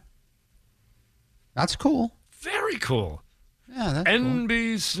 That's cool. Very cool. Yeah, that's cool.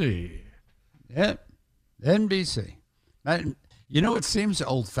 NBC. Yep. NBC. It seems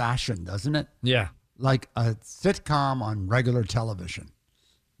old-fashioned, doesn't it? Yeah. Like a sitcom on regular television.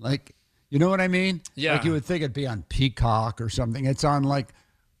 Like, you know what I mean? Yeah. Like you would think it'd be on Peacock or something. It's on like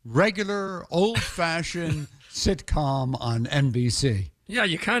regular old-fashioned sitcom on NBC. Yeah,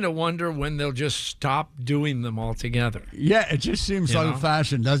 you kind of wonder when they'll just stop doing them altogether. Yeah, it just seems You know?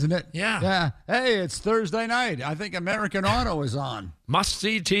 old-fashioned, doesn't it? Yeah. Yeah. Hey, it's Thursday night. I think American Auto is on.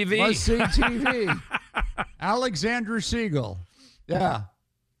 Must-see TV. Must-see TV. Alexandra Siegel. Yeah.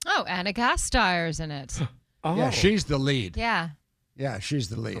 Oh, Anna Gasteir's in it. Oh. Yeah, she's the lead. Yeah. Yeah, she's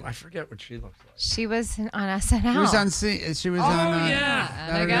the lead. Oh, I forget what she looks like. She was on SNL. She was on. She was on. Anna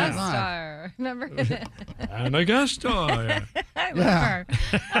Saturday Night Live. Gasteir. star. Remember? Anna guest star. I love her.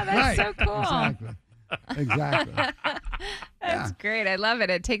 Oh, that's so cool. Exactly. That's great. I love it.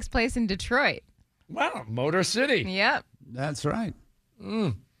 It takes place in Detroit. Wow, Motor City. Yep. That's right.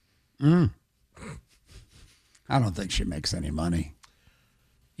 I don't think she makes any money.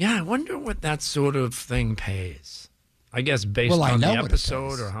 Yeah, I wonder what that sort of thing pays. I guess based Well, I on know the what it episode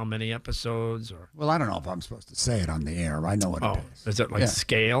pays. or how many episodes or. Well, I don't know if I'm supposed to say it on the air. I know what it pays. Is it like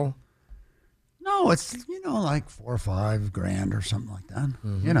scale? No, it's, like $4 or $5 grand or something like that.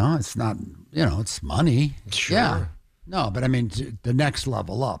 It's not, it's money. Sure. Yeah. No, but I mean, the next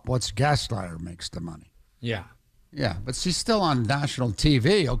level up. What's Gaslighter makes the money. Yeah. Yeah, but she's still on national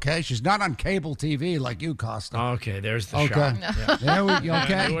TV, okay? She's not on cable TV like you, Costa. Okay, there's the Okay. shot. Yeah. There we go,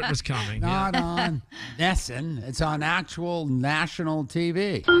 okay? I knew it was coming. Not on Nesson. It's on actual national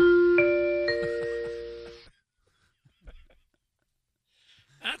TV.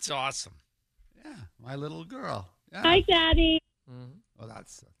 That's awesome. Yeah, my little girl. Yeah. Hi, Daddy. Well,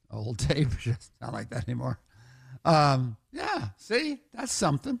 that's old tape. It's not like that anymore. Yeah, see? That's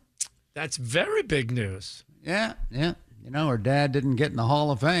something. That's very big news. Yeah. Her dad didn't get in the Hall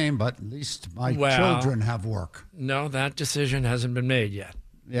of Fame, but at least my children have work. No, that decision hasn't been made yet.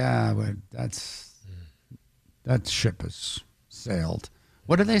 Yeah, but that ship has sailed.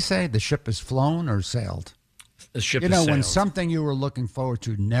 What do they say? The ship has flown or sailed? The ship has sailed. When something you were looking forward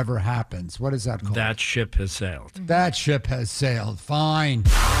to never happens, what is that called? That ship has sailed. That ship has sailed. Fine.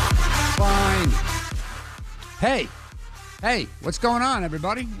 Hey, what's going on,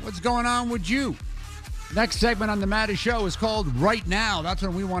 everybody? What's going on with you? Next segment on The Maddie Show is called Right Now. That's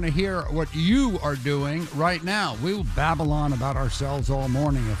when we want to hear what you are doing right now. We'll babble on about ourselves all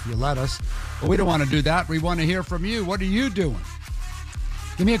morning if you let us. But we don't want to do that. We want to hear from you. What are you doing?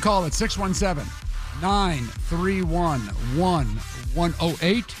 Give me a call at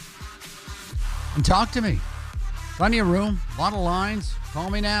 617-931-1108 and talk to me. Plenty of room, a lot of lines. Call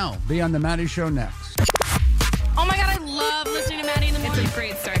me now. Be on The Maddie Show next. Oh my God, I love listening to Maddie in the morning. It's a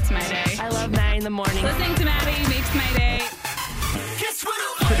great start to my day. I love Maddie in the morning. Listening to Maddie makes my day. Critics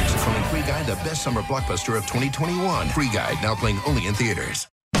are calling Free Guy the best summer blockbuster of 2021. Free Guy, now playing only in theaters.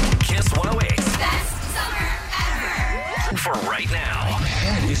 Kiss 108's best summer ever. For right now.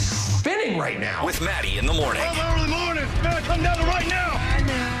 And it's spinning right now. With Maddie in the morning. Early morning. Better come down to right now.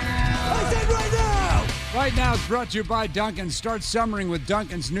 I said right now. Right Now is brought to you by Dunkin'. Start summering with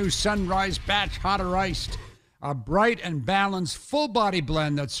Dunkin's new Sunrise Batch Hot or Iced. A bright and balanced full-body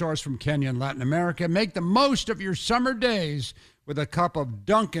blend that's sourced from Kenya and Latin America. Make the most of your summer days with a cup of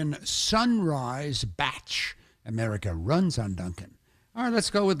Dunkin' Sunrise Batch. America runs on Dunkin'. All right,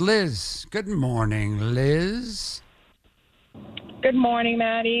 let's go with Liz. Good morning, Liz. Good morning,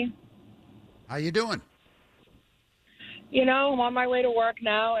 Maddie. How you doing? I'm on my way to work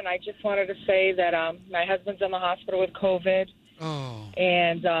now, and I just wanted to say that my husband's in the hospital with COVID. Oh.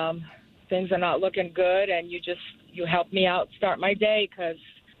 And things are not looking good, and you helped me out start my day because,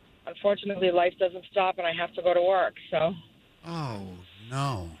 unfortunately, life doesn't stop, and I have to go to work. So. Oh,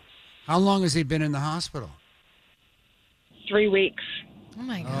 no. How long has he been in the hospital? 3 weeks. Oh,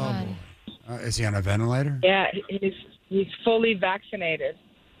 my God. Is he on a ventilator? Yeah, he's fully vaccinated.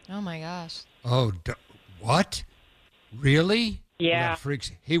 Oh, my gosh. Oh, what? Really? Yeah. Well, that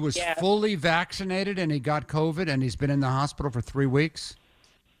freaks. He was fully vaccinated and he got COVID and he's been in the hospital for 3 weeks?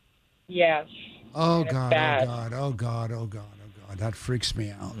 Yes. Oh, And it's God, bad. oh, God. That freaks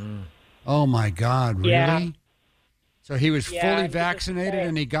me out. Oh, my God. Really? Yeah. So he was Yeah, fully he was vaccinated sick.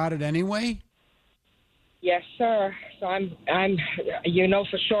 and he got it anyway? Yes, sir. So I'm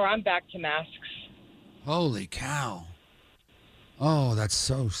for sure I'm back to masks. Holy cow. Oh, that's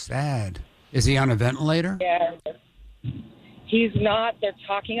so sad. Is he on a ventilator? Yeah. He's not. They're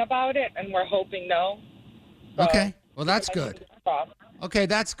talking about it, and we're hoping no. So, Okay. Well, that's good. Okay,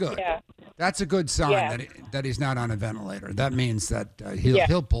 that's good. Yeah. That's a good sign Yeah. that he's not on a ventilator. That means that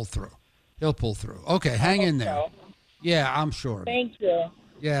he'll pull through. He'll pull through. Okay, hang in there. so. Yeah, I'm sure. Thank you.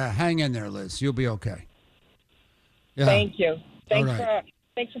 Yeah, hang in there, Liz. You'll be okay. Yeah. Thank you. Thanks All right.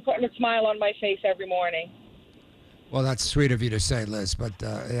 for putting a smile on my face every morning. Well, that's sweet of you to say, Liz, but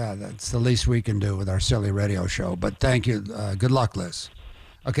yeah, that's the least we can do with our silly radio show. But thank you. Good luck, Liz.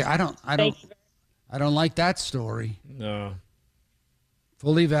 Okay, I don't like that story. No.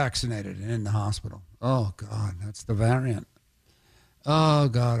 Fully vaccinated and in the hospital. Oh God, that's the variant. Oh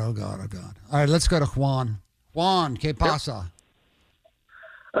God. All right, let's go to Juan. Juan, ¿qué pasa?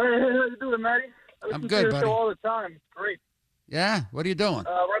 Hey, how you doing, Maddie? I listen I'm to good, your buddy. show all the time. Great. Yeah, what are you doing?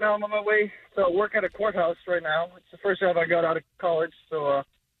 Right now I'm on my way to work at a courthouse right now. It's the first job I got out of college, so I'm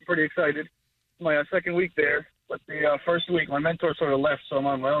pretty excited. It's my second week there, but the first week my mentor sort of left, so I'm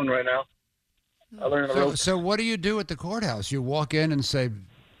on my own right now. I learned the ropes. So what do you do at the courthouse? You walk in and say,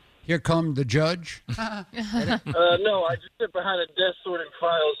 "Here come the judge." No, I just sit behind a desk sorting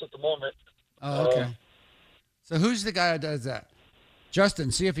files at the moment. Oh, okay. So who's the guy who does that?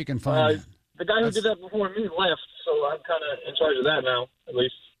 Justin, see if you can find him. The guy who did that before me left, so I'm kind of in charge of that now, at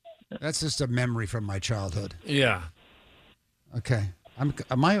least. That's just a memory from my childhood. Yeah. Okay.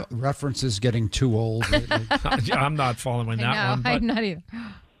 Are my references getting too old lately? I'm not following that one. I'm not either.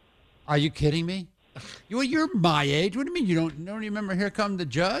 Are you kidding me? You're my age. What do you mean you don't remember Here Come the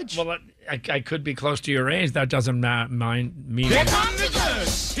Judge? Well, I could be close to your age. That doesn't mean. Here come the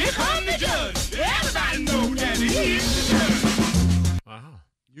judge. Here come the judge. Everybody know that he's the judge. Wow.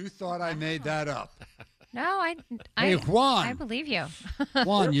 You thought I made that up. No, Hey, Juan. I believe you.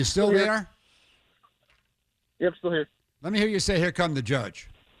 Juan, you still there? Yep, still here. Let me hear you say, "Here come the judge."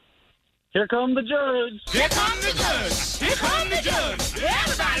 Here come the judge. Here come the judge. Here come the judge.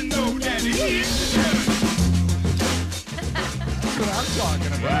 Everybody know that he's the judge. That's what I'm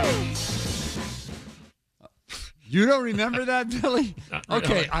talking about. You don't remember that, Billy?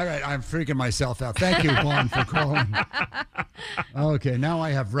 Okay, all right. I'm freaking myself out. Thank you, Juan, for calling. Okay, now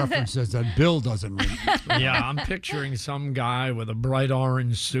I have references that Bill doesn't remember. Yeah, I'm picturing some guy with a bright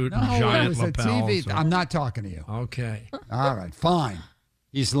orange suit and No, it giant was lapels. a TV. I'm not talking to you. Okay. All right, fine.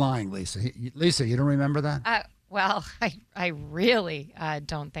 He's lying, Lisa. Lisa, you don't remember that? Well, I really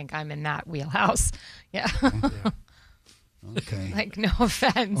don't think I'm in that wheelhouse. Yeah. Okay. Like, no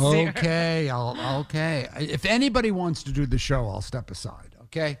offense. here. Okay, okay. If anybody wants to do the show, I'll step aside,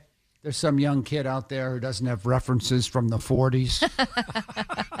 okay? There's some young kid out there who doesn't have references from the 40s.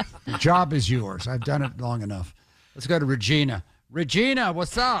 The job is yours. I've done it long enough. Let's go to Regina. Regina,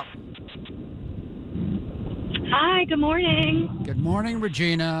 what's up? Hi, good morning. Good morning,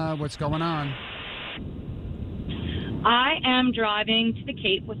 Regina. What's going on? I am driving to the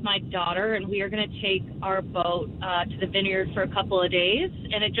Cape with my daughter, and we are going to take our boat to the vineyard for a couple of days.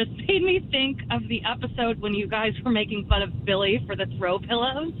 And it just made me think of the episode when you guys were making fun of Billy for the throw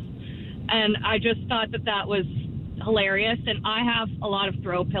pillows. And I just thought that was hilarious. And I have a lot of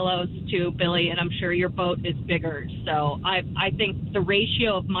throw pillows too, Billy, and I'm sure your boat is bigger. So I think the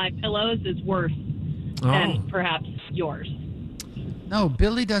ratio of my pillows is worse than perhaps yours. No,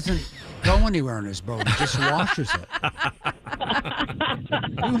 Billy doesn't go anywhere in his boat. He just washes it.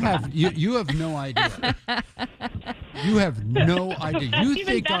 You have no idea. You have no idea. You Even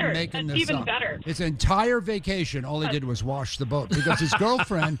think better. I'm making That's this even up. better. His entire vacation, all he did was wash the boat because his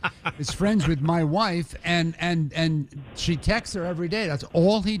girlfriend is friends with my wife, and she texts her every day. That's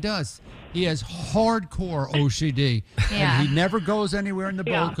all he does. He has hardcore OCD, and he never goes anywhere in the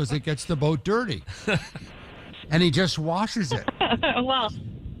boat because it gets the boat dirty. And he just washes it. Well,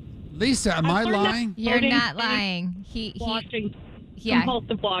 Lisa, am I lying? You're not lying. Washing. Yeah.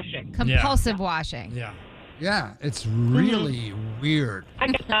 Compulsive washing. Compulsive washing. Yeah. Yeah, it's really weird. I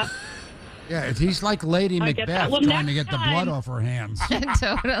get that. Yeah, he's like Lady I get that. Macbeth Well, trying to next get the blood off her hands.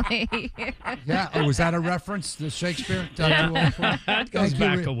 Totally. Yeah. Oh, was that a reference to Shakespeare? That goes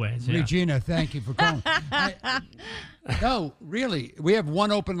back a ways. Yeah. Regina, thank you for calling. No, really. We have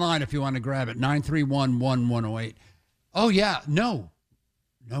one open line if you want to grab it. 931-1108. Oh, yeah. No,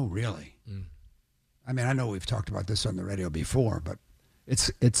 really. I mean, I know we've talked about this on the radio before, but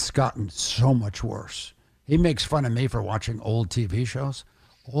it's gotten so much worse. He makes fun of me for watching old TV shows.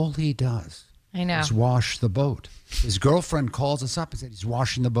 All he does is wash the boat. His girlfriend calls us up and said he's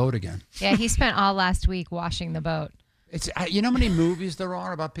washing the boat again. Yeah, he spent all last week washing the boat. It's you know how many movies there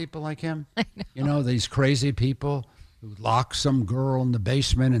are about people like him? I know. You know, these crazy people who lock some girl in the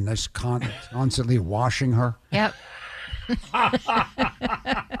basement and they're constantly washing her. Yep.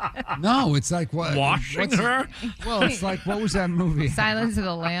 No, it's like what? Washing her? Well, it's like, what was that movie? Silence of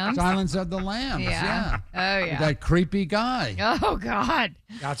the Lambs? Silence of the Lambs, yeah. Oh, yeah. That creepy guy. Oh, God.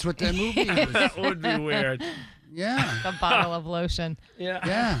 That's what that movie is. That would be weird. Yeah. A bottle of lotion.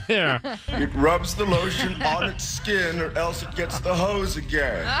 Yeah. Yeah. It rubs the lotion on its skin or else it gets the hose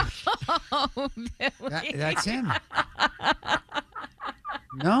again. Oh, Billy. That's him.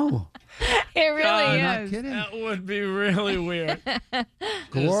 No. It really I'm not is. kidding. That would be really weird.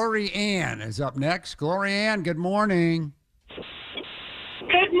 Glory Ann is up next. Glory Ann, good morning.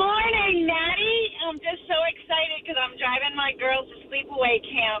 Good morning, Maddie. I'm just so excited because I'm driving my girls to sleepaway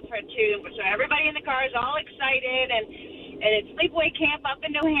camp for two. So everybody in the car is all excited, and it's sleepaway camp up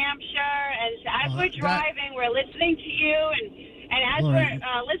in New Hampshire. And as we're driving, we're listening to you, and as we're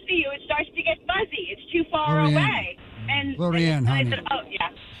listening to you, it starts to get fuzzy. It's too far away. And Lorianne, I honey. said, oh yeah.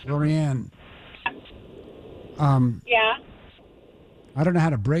 Lorianne. Yeah. I don't know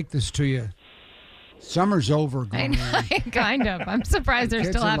how to break this to you. Summer's over. I Going know, kind of. I'm surprised they're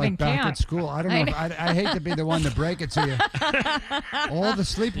Kids still are having like back camp. at school. I don't know. I hate to be the one to break it to you. All the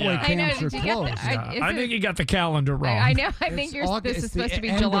sleepaway Yeah. camps I know, are did you get closed. Yeah. I think you got the calendar wrong. I know. I think It's this August- is it's supposed the to be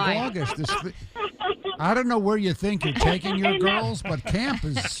end July. Of August. I don't know where you think you're taking your girls, but camp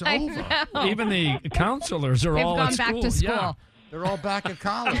is I over. know. Even the counselors are They've all gone at back school. to school. Yeah. They're all back at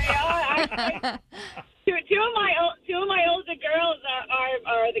college. Two of my older girls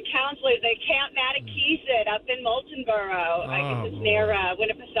are the counselors at Camp Mattakesett up in Moultonborough. I guess it's near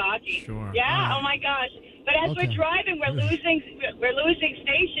Winnipesaukee. Sure. Yeah. Oh my gosh. But as we're driving, we're losing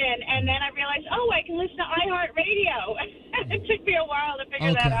station, and then I realized, I can listen to iHeartRadio. It took me a while to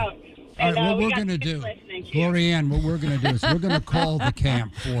figure that out. All And, right, what we we're got going to kids do, listening to you. Lorianne, what we're going to do is we're going to call the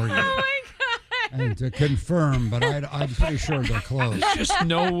camp for you. Oh And to confirm, but I'm pretty sure they're closed. There's just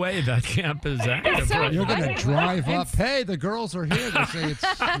no way that camp is active. so right You're now. going to drive up. Hey, the girls are here. They say it's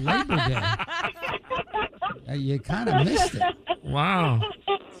Labor Day. You kind of missed it. Wow.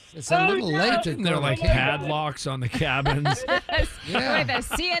 It's a little late to And they're go like to camp. padlocks on the cabins. Yeah. With a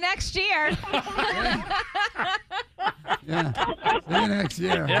see you next year. Yeah. See you next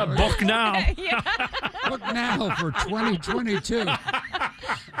year. Yeah, book now. Book now for 2022.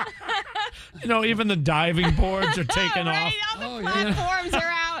 You know, even the diving boards are taken off. All the platforms are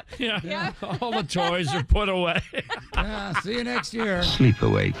out. Yeah. All the toys are put away. Yeah, see you next year.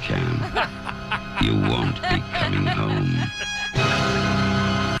 Sleepaway camp. You won't be coming home.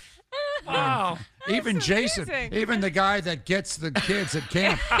 Wow. Even Jason, even the guy that gets the kids at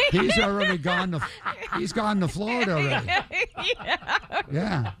camp, he's already gone to Florida already.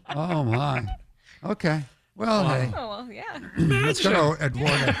 Yeah. Oh my. Okay. Well, hey. Oh, well, yeah. Let's go to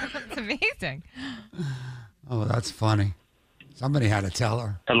Eduardo. That's amazing. Oh, that's funny. Somebody had to tell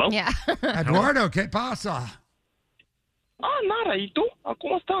her. Hello? Yeah. Eduardo, ¿qué pasa? Nada. ¿Y tú?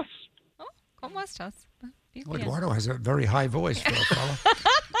 ¿Cómo estás? ¿Cómo estás? Oh, Eduardo has a very high voice for a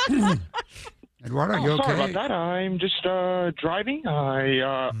fellow. Eduardo, you okay? Sorry about that. I'm just driving.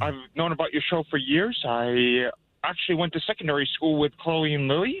 I've known about your show for years. I actually went to secondary school with Chloe and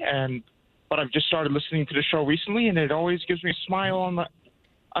Lily, but I've just started listening to the show recently, and it always gives me a smile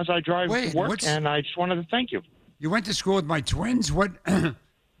as I drive to work, and I just wanted to thank you. You went to school with my twins? What?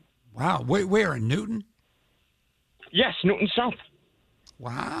 Wow. Where, in Newton? Yes, Newton South.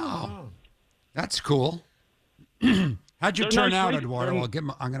 Wow. That's cool. How'd you They're turn nice out, ladies. Eduardo?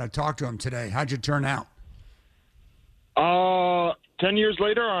 I'm going to talk to him today. How'd you turn out? 10 years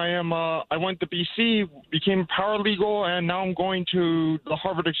later, I went to BC, became a paralegal, and now I'm going to the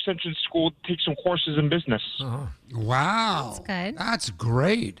Harvard Extension School to take some courses in business. Wow. That's good. That's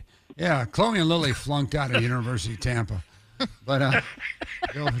great. Yeah, Chloe and Lily flunked out of University of Tampa. But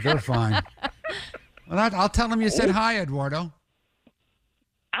they're fine. Well, I'll tell them you said hi, Eduardo.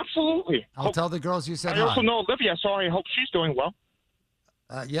 Absolutely. I'll tell the girls you said I also hi. know Olivia, so I hope she's doing well.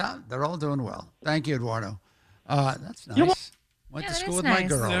 Yeah, they're all doing well. Thank you, Eduardo. That's nice. Went to that school is with my nice.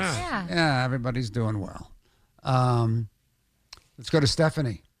 girls. Yeah. Everybody's doing well. Let's go to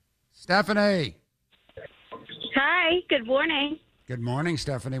Stephanie. Stephanie. Hi, good morning. Good morning,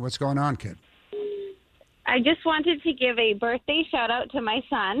 Stephanie. What's going on, kid? I just wanted to give a birthday shout out to my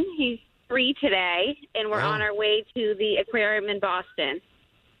son. He's 3 today, and we're on our way to the aquarium in Boston.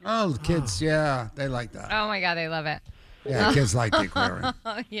 Oh, kids, yeah, they like that. Oh, my God, they love it. Yeah, kids like the aquarium.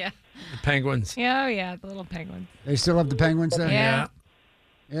 Yeah. The penguins. Yeah, oh, yeah, the little penguins. They still have the penguins there? Yeah.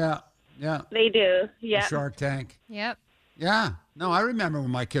 Yeah. They do, yeah. The Shark Tank. Yep. Yeah. No, I remember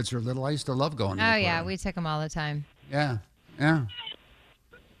when my kids were little. I used to love going to the Oh, aquarium. yeah, we took them all the time. Yeah.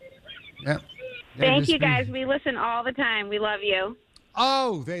 Yep. Thank you, guys. We listen all the time. We love you.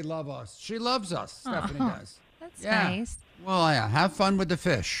 Oh, they love us. She loves us. Stephanie does. That's Yeah. nice. Well, yeah. Have fun with the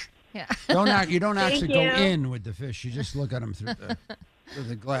fish. Yeah. You don't Thank actually go you. in with the fish. You just look at them through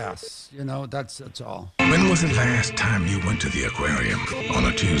the glass. You know, that's all. When was the last time you went to the aquarium on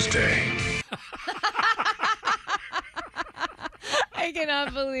a Tuesday? I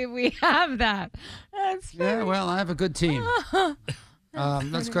cannot believe we have that. That's Yeah, well, I have a good team.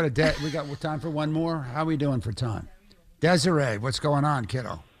 Let's go to we got time for one more. How are we doing for time? Desiree, what's going on,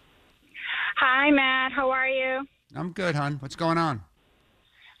 kiddo? Hi, Matt. How are you? I'm good, hon. What's going on?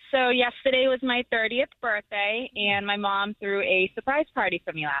 So yesterday was my 30th birthday, and my mom threw a surprise party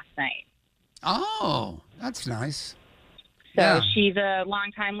for me last night. Oh, that's nice. So Yeah. she's a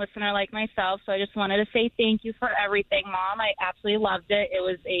longtime listener like myself, so I just wanted to say thank you for everything, Mom. I absolutely loved it. It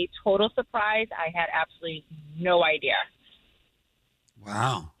was a total surprise. I had absolutely no idea.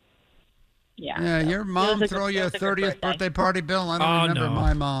 Wow. Yeah. Yeah, your mom It was a throw good- you it a was a good 30th birthday party, Bill? I don't Oh, remember no.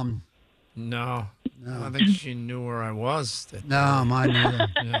 my mom. No. I think she knew where I was. No, mine neither.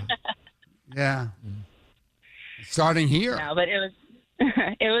 Yeah. Yeah. Starting here. No, but it was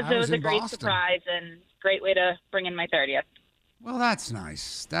it was a in great Boston. surprise and great way to bring in my 30th. Well, that's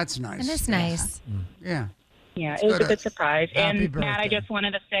nice. That's nice. And it's nice. Yeah. Yeah, It's it was good. a good surprise. Happy And Matt, I birthday. just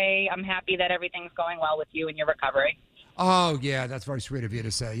wanted to say I'm happy that everything's going well with you and your recovery. Oh, yeah, that's very sweet of you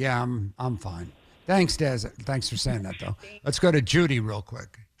to say. Yeah, I'm fine. Thanks, Des. Thanks for saying that, though. Let's go to Judy real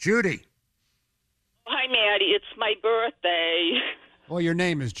quick. Judy. Hi, Maddie. It's my birthday. Well, your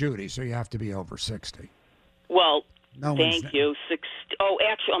name is Judy, so you have to be over 60. Well, No one's thank you.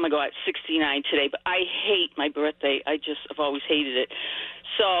 Oh my God, 69 today. But I hate my birthday. I've always hated it.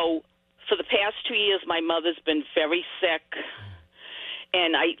 So for the past 2 years, my mother's been very sick.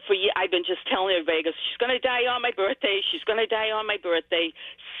 And I've been just telling everybody, I go, she's going to die on my birthday. She's going to die on my birthday.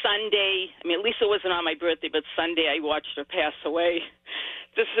 Sunday, I mean, at least it wasn't on my birthday, but Sunday I watched her pass away.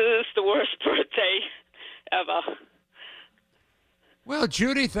 This is the worst birthday ever. Well,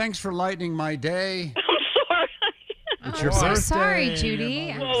 Judy, thanks for lightening my day. I'm sorry. It's your I'm so birthday. sorry,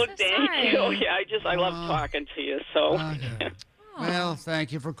 Judy. I'm Oh, so thank sorry. you. Yeah, I love talking to you. So, Well,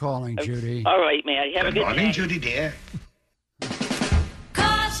 thank you for calling, Judy. all right, Maddie. Have a good day. Judy, dear.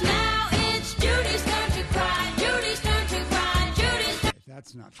 Cause now it's Judy's turn to cry. Judy's turn to cry. Judy's turn.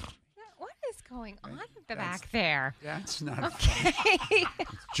 That's not funny. What is going on back there? That's not Okay.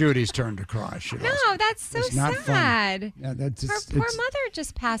 It's Judy's turn to cry. She No, lost. that's so It's not funny. sad. Yeah, that's Her just, poor it's- mother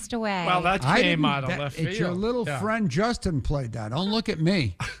just passed away. Well, that I came didn't- out of that- left It's your field. little Yeah. friend Justin played that. Don't look at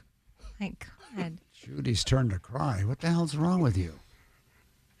me. My God. Judy's turn to cry. What the hell's wrong with you?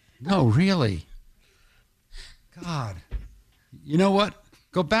 No, really. God. You know what?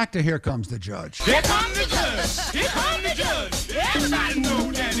 Go back to Here Comes the Judge. Here come the judge. Here come the judge. Everybody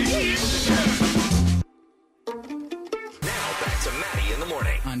know that he's the judge. Now back to Maddie in the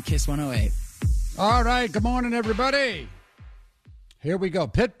morning. On Kiss 108. All right. Good morning, everybody. Here we go.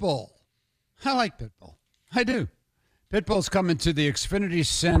 Pitbull. I like Pitbull. I do. Pitbull's coming to the Xfinity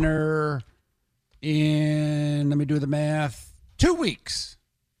Center in, let me do the math, 2 weeks.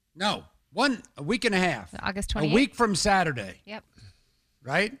 No, a week and a half. August A 28th. week from Saturday, Yep.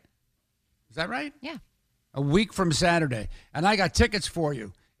 right? Is that right? Yeah. A week from Saturday. And I got tickets for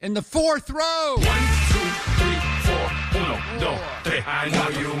you in the fourth row. 1, 2, 3, 4. 1, 2, 3. I know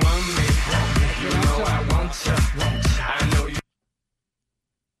you want me. You know I want you. I know you.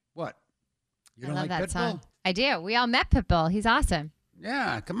 What? You I don't love like that Pitbull? song. I do. We all met Pitbull. He's awesome.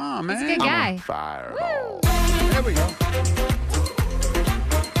 Yeah, come on, man. He's a good guy. Fireball. There we go.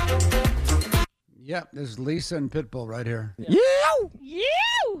 Yep, there's Lisa and Pitbull right here. You! Yeah,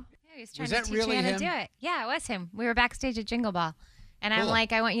 he was trying Was to that teach really me how him? to do it. Yeah, it was him. We were backstage at Jingle Ball. And I'm Cool.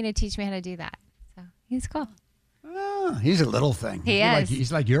 like, I want you to teach me how to do that. So he's cool. Oh, he's a little thing. He Like, is.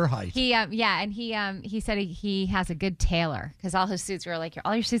 he's like your height. He he said he has a good tailor because all his suits were like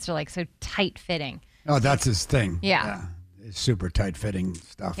all your suits are like so tight fitting. Oh, that's his thing. Yeah. It's super tight fitting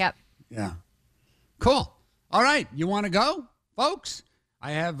stuff. Yep. Yeah. Cool. All right. You want to go, folks?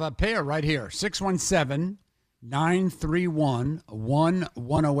 I have a pair right here.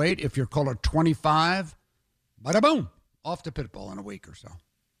 617-931-1108. If you're caller 25, bada boom, off to Pitbull in a week or so.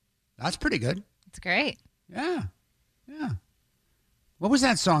 That's pretty good. It's great. Yeah. Yeah. What was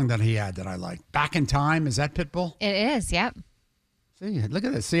that song that he had that I liked? Back in Time? Is that Pitbull? It is. Yep. See, look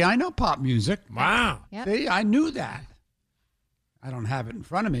at this. See, I know pop music. Wow. Yep. See, I knew that. I don't have it in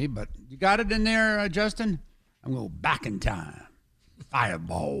front of me, but you got it in there, Justin? I'm going back in time.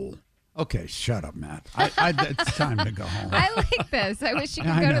 Fireball. Okay, shut up, Matt. It's time to go home. I like this. I wish you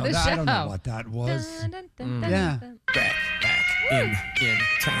could I go know to the that- show. I don't know what that was. Dun, dun, dun, dun, Yeah. dun. Back in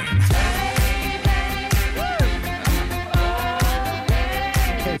time.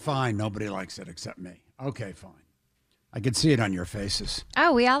 Okay, fine. Nobody likes it except me. Okay, fine. I could see it on your faces.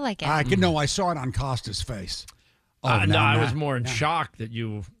 Oh, we all like it. I could know. I saw it on Costa's face. No, now, I was Matt. more in Yeah. shock that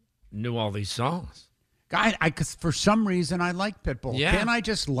you knew all these songs. Cause for some reason I like Pitbull. Yeah. Can't I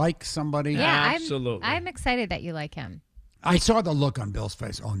just like somebody? Yeah, Absolutely. I'm excited that you like him. I saw the look on Bill's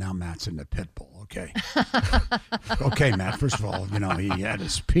face. Oh, now Matt's into Pitbull. Okay. Okay, Matt. First of all, he had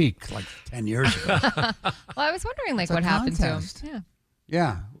his peak like 10 years ago. Well, I was wondering It's what a happened contest. to him.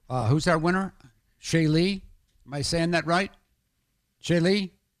 Yeah. Who's our winner? Shay Lee. Am I saying that right? Shay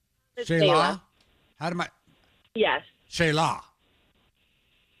Lee? It's Shayla? Shayla. How do I? Yes, Shayla.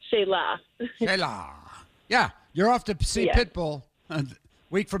 Shayla. Shayla. Yeah. You're off to see Yes. Pitbull a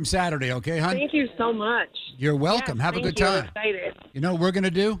week from Saturday, okay, hon? Thank you so much. You're welcome. Yes, Have a thank good you. I'm time. excited. You know what we're going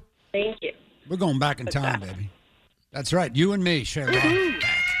to do? Thank you. We're going back in time, baby. That's right. You and me, Shayla.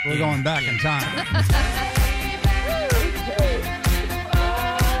 We're going back in time.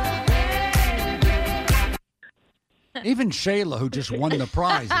 Even Shayla, who just won the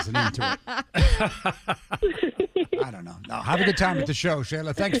prize, isn't into it. I don't know. No, have a good time at the show,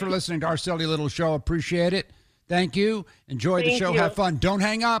 Shayla. Thanks for listening to our silly little show. Appreciate it. Thank you. Enjoy the Thank show. you. Have fun. Don't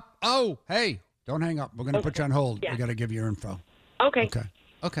hang up. Oh, hey, don't hang up. We're going to put you on hold. We got to give you your info. Okay.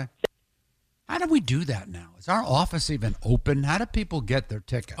 Okay. How do we do that now? Is our office even open? How do people get their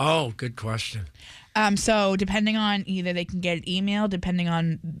tickets? Oh, good question. So depending on either they can get an email, depending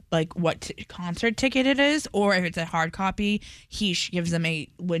on like what concert ticket it is, or if it's a hard copy, he gives them a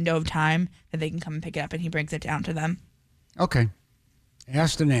window of time that they can come and pick it up, and he brings it down to them. Okay.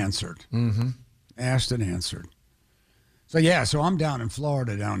 Asked and answered. Mm-hmm. Asked and answered. So I'm down in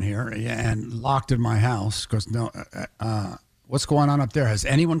Florida down here and locked in my house because what's going on up there? Has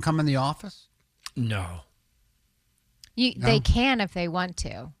anyone come in the office? No. No? They can if they want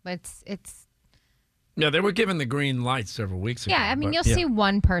to, but it's. Yeah, they were given the green light several weeks ago. Yeah, I mean, you'll see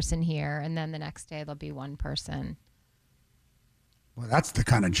one person here, and then the next day there'll be one person. Well, that's the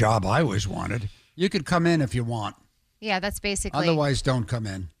kind of job I always wanted. You could come in if you want. Yeah, that's basically. Otherwise, don't come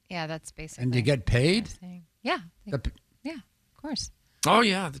in. Yeah, that's basically. And you get paid? Yeah. Yeah, of course. Oh,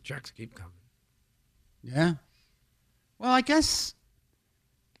 yeah, the checks keep coming. Yeah. Well, I guess,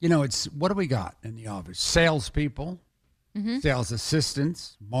 it's what do we got in the office? Salespeople, sales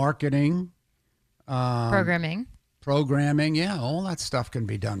assistants, marketing, programming. Yeah, all that stuff can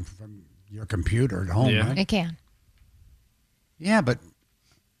be done from your computer at home, right? It can. Yeah, but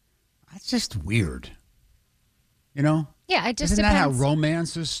that's just weird. Yeah, it just Isn't depends. that how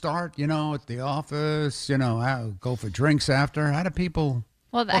romances start, at the office, how go for drinks after? How do people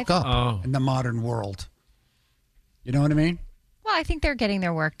hook up in the modern world? You know what I mean? Well, I think they're getting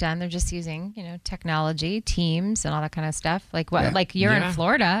their work done. They're just using, technology, Teams, and all that kind of stuff. Like what? Yeah. Like you're in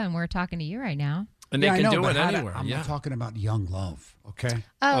Florida, and we're talking to you right now. And they I can know, do but it anywhere. I'm not talking about young love, okay?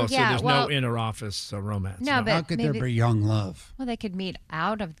 Oh, so yeah. there's well, no inter-office romance. No, but how could maybe, there be young love? Well, they could meet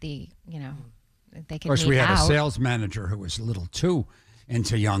out of the, they could Of course, meet we had out. a sales manager who was a little too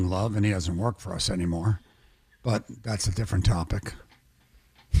into young love, and he doesn't work for us anymore. But that's a different topic.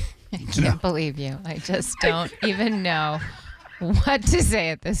 I can't believe you. I just don't even know what to say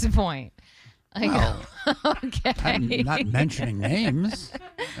at this point. Okay. I'm not mentioning names.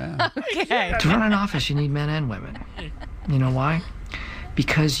 Yeah. Okay. To run an office, you need men and women. You know why?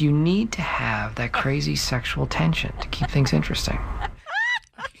 Because you need to have that crazy sexual tension to keep things interesting.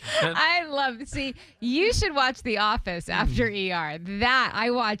 See, you should watch The Office after ER. That, I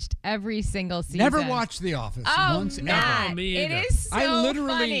watched every single season. Never watched The Office once Matt, ever. it is so I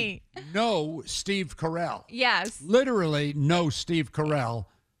literally funny. know Steve Carell. Yes. Literally know Steve Carell,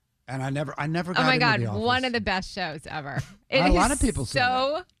 and I never got Oh my into God, The Office. one of the best shows ever. A lot of people say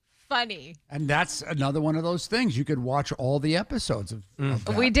so funny. And that's another one of those things. You could watch all the episodes of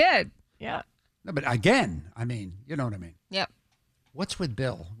that. We did. Yeah. No, but again, I mean, you know what I mean. Yep. What's with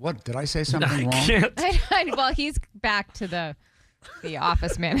Bill? What did I say something wrong? Well, he's back to the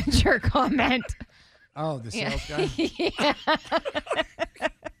office manager comment. Oh, the sales guy? Yeah.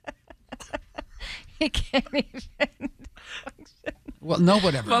 He can't even function. Well,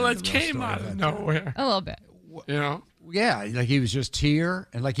 nobody ever. Well, knew it the came story out of of that. nowhere. A little bit. Yeah, like he was just here,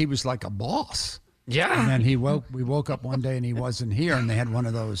 and like he was like a boss. Yeah. And then we woke up one day and he wasn't here, and they had one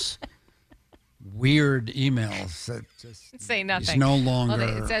of those weird emails that just say nothing. He's no longer.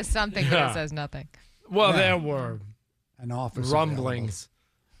 Well, it says something, but it says nothing. Well, there were an office rumblings.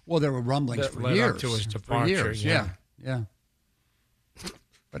 Available. Well, there were rumblings that for led years. up to his For departure. years, yeah.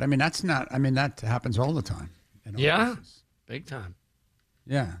 But I mean, that happens all the time. In offices. Big time.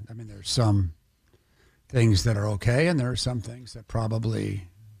 Yeah, I mean, there's some things that are okay, and there are some things that probably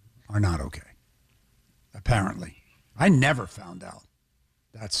are not okay. Apparently, I never found out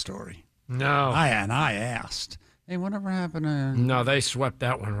that story. No, I asked, "Hey, whatever happened to?" No, they swept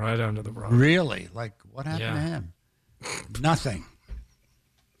that one right under the rug. Really? Like, what happened to him? Nothing.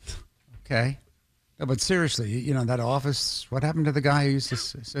 Okay, no, but seriously, that office. What happened to the guy who used to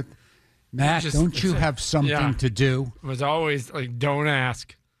sit? Matt, don't you have something to do? It was always like, don't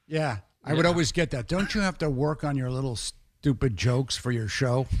ask. Yeah, I would always get that. Don't you have to work on your little stupid jokes for your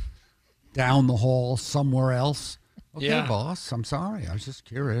show down the hall somewhere else? Okay, boss, I'm sorry. I was just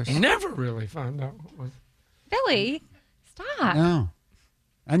curious. Never really found out. Billy, stop. No.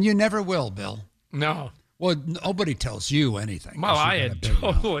 And you never will, Bill. No. Well, nobody tells you anything. Well, I You got a had big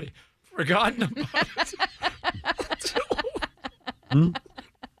mouth. totally forgotten about it.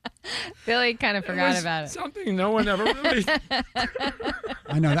 Billy kind of forgot about it. Something no one ever really.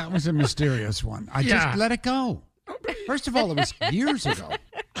 I know, that was a mysterious one. I just let it go. First of all, it was years ago.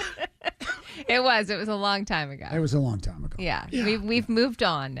 It was a long time ago. It was a long time ago. Yeah. We've moved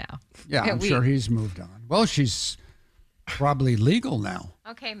on now. Yeah, I'm sure he's moved on. Well, she's probably legal now.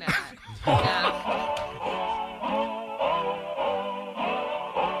 Okay, Matt. Yeah.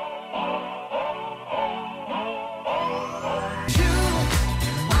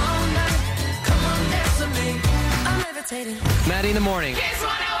 Maddie in the morning. Kiss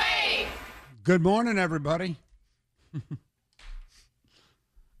 108. Good morning, everybody.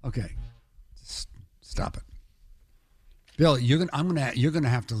 Okay, stop it, Bill. You're gonna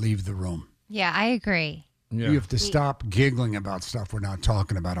have to leave the room. Yeah, I agree. You have to stop giggling about stuff we're not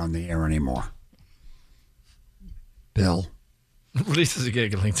talking about on the air anymore. Bill. Lisa's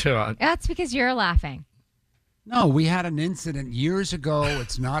giggling too. That's because you're laughing. No, we had an incident years ago.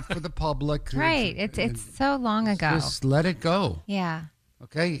 It's not for the public. Right. It's so long ago. Just let it go. Yeah.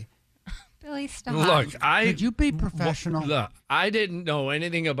 Okay. Billy, stop. Look, Could you be professional? Look, I didn't know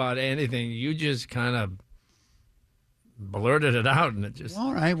anything about anything. You just kind of blurted it out, and it just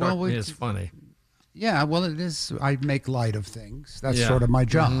all right. Well, it's funny. Yeah. Well, it is. I make light of things. That's Yeah. sort of my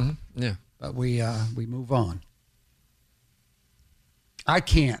job. Mhm. Yeah. But we move on. I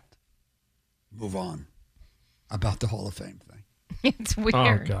can't move on about the Hall of Fame thing. It's weird.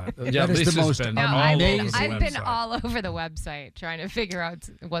 Oh God! Yeah, That is the Lisa's most been No, all I've over the been website. all over the website trying to figure out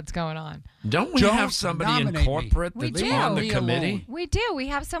what's going on. Don't we have somebody in nominate me. corporate We that's do. on the Leave me committee? alone. We do. We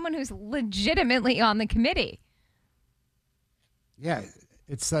have someone who's legitimately on the committee. Yeah,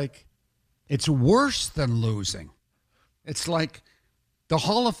 it's like it's worse than losing. It's like the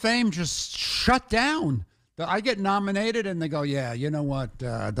Hall of Fame just shut down. I get nominated, and they go, "Yeah, you know what?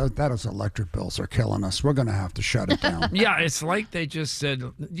 Those electric bills are killing us. We're going to have to shut it down." Yeah, it's like they just said,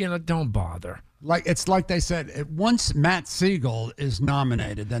 don't bother. Like it's like they said, once Matt Siegel is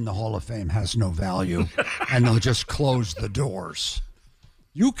nominated, then the Hall of Fame has no value, and they'll just close the doors.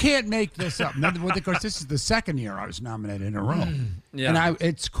 You can't make this up. Now, of course, this is the second year I was nominated in a row, Yeah. and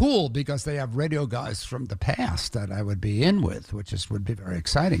it's cool because they have radio guys from the past that I would be in with, which would be very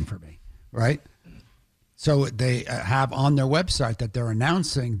exciting for me, right? So they have on their website that they're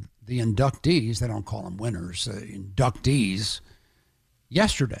announcing the inductees. They don't call them winners, inductees,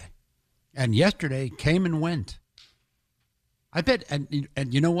 yesterday. And yesterday came and went. I bet, and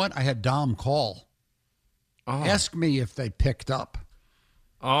you know what? I had Dom call. Oh. Ask me if they picked up.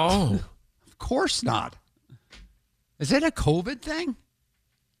 Oh. Of course not. Is it a COVID thing?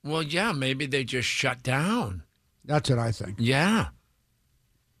 Well, yeah, maybe they just shut down. That's what I think. Yeah.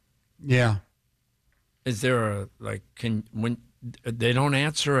 Yeah. Is there when they don't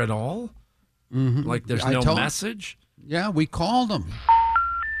answer at all? Mm-hmm. Like there's I no told- message? Yeah, we called them.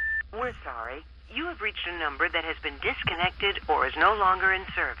 We're sorry. You have reached a number that has been disconnected or is no longer in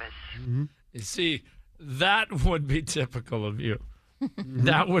service. Mm-hmm. You see, that would be typical of you.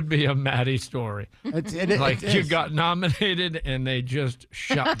 That would be a Maddie story. It You is. got nominated and they just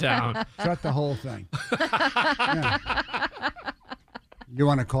shut down. Shut the whole thing. Yeah. You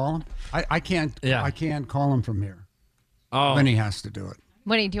want to call him? I can't. Yeah. I can't call him from here. Oh. Winnie has to do it.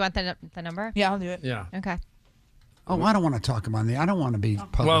 Winnie, do you want the number? Yeah, I'll do it. Yeah. Okay. Oh, I don't want to talk about I don't want to be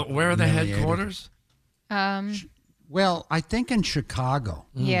public. Well, where are the humiliated. headquarters? Well, I think in Chicago.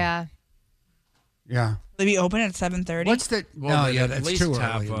 Yeah. Yeah. They'll be open at 7:30. What's the? Well, no, they'd yeah, at that's least too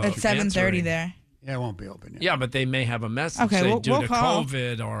have, early. It's 7:30 answering. there. Yeah, it won't be open yet. Yeah, but they may have a message Okay, say we'll due to call.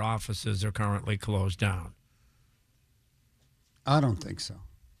 COVID, our offices are currently closed down. I don't think so.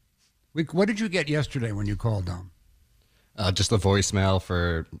 What did you get yesterday when you called them? Just a voicemail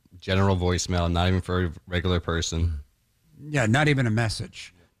for general voicemail, not even for a regular person. Yeah, not even a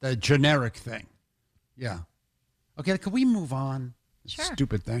message. The generic thing. Yeah. Okay, can we move on? Sure.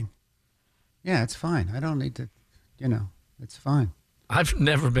 Stupid thing. Yeah, it's fine. I don't need to, it's fine. I've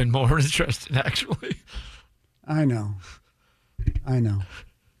never been more interested, actually. I know.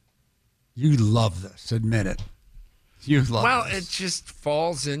 You love this. Admit it. You love Well, this. it just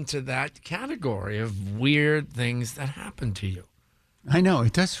falls into that category of weird things that happen to you. I know.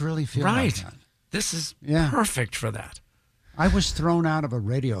 It does really feel Right. like that. This is Yeah. perfect for that. I was thrown out of a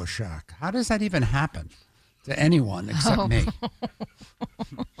Radio Shack. How does that even happen to anyone except me?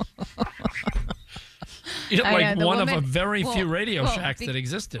 You're I like know, the one of woman- a very well- few Radio well, Shacks that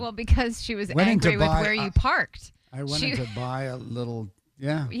existed. Well, because she was Went in to angry with buy- where you parked. I went in to buy a little,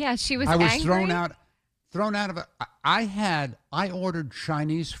 yeah. Yeah, she was I was angry. thrown out of a, I ordered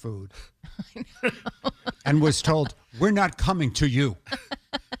Chinese food and was told, we're not coming to you.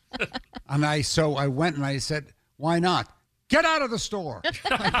 And so I went and I said, why not? Get out of the store.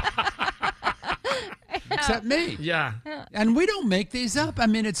 Except me. Yeah. And we don't make these up. I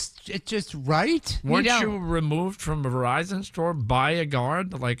mean, it's just right. Weren't you removed from a Verizon store by a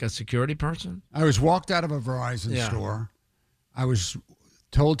guard, like a security person? I was walked out of a Verizon Yeah. store. I was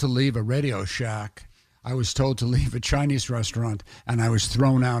told to leave a Radio Shack. I was told to leave a Chinese restaurant, and I was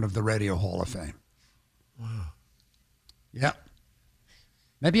thrown out of the Radio Hall of Fame. Wow. Yep.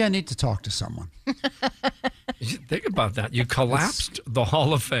 Maybe I need to talk to someone. Think about that. You collapsed the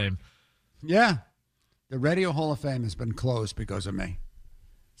Hall of Fame. Yeah. The Radio Hall of Fame has been closed because of me.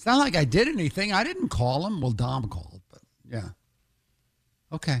 It's not like I did anything. I didn't call him. Well, Dom called, but yeah.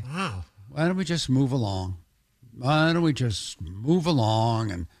 Okay. Wow. Why don't we just move along? Why don't we just move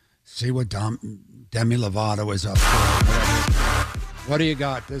along and see what Demi Lovato is up to? What do you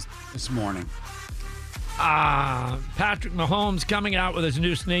got this morning? Patrick Mahomes coming out with his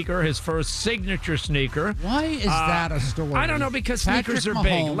new sneaker, his first signature sneaker. Why is that a story? I don't know, because sneakers are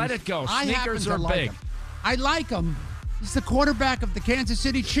big. Let it go. Sneakers are big. I like him. He's the quarterback of the Kansas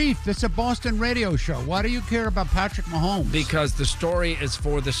City Chiefs. It's a Boston radio show. Why do you care about Patrick Mahomes? Because the story is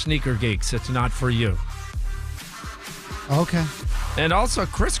for the sneaker geeks. It's not for you. Okay. And also,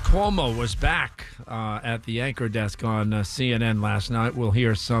 Chris Cuomo was back at the anchor desk on CNN last night. We'll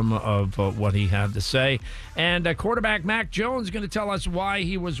hear some of what he had to say. And quarterback Mac Jones is going to tell us why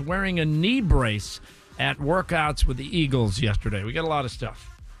he was wearing a knee brace at workouts with the Eagles yesterday. We got a lot of stuff.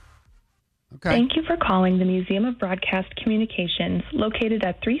 Okay. Thank you for calling the Museum of Broadcast Communications, located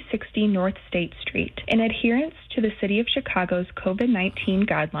at 360 North State Street. In adherence to the City of Chicago's COVID-19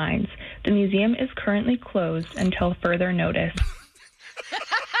 guidelines, the museum is currently closed until further notice.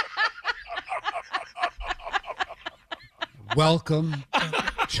 Welcome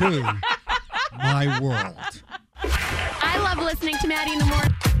to my world. I love listening to Maddie in the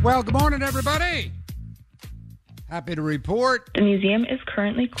morning. Well, good morning, everybody. Happy to report. The museum is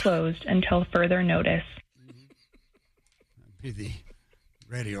currently closed until further notice. Be the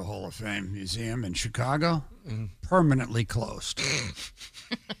Radio Hall of Fame Museum in Chicago, permanently closed.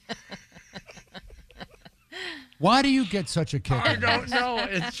 Why do you get such a kick? I don't know.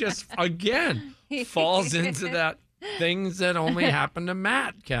 It's just, again, falls into that things that only happen to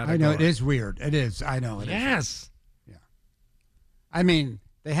Matt category. I know, it is weird. It is. I know it is. Yes. Yeah. I mean,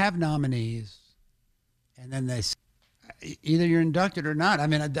 they have nominees, and then they either you're inducted or not. I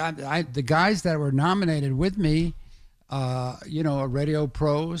mean, the guys that were nominated with me, Radio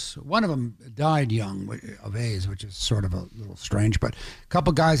Pros, one of them died young of AIDS, which is sort of a little strange, but a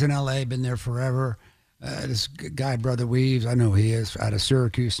couple guys in L.A. been there forever. This guy, Brother Weaves, I know who he is, out of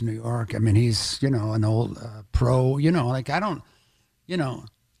Syracuse, New York. I mean, he's, an old pro,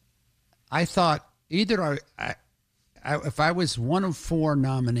 I thought either if I was one of four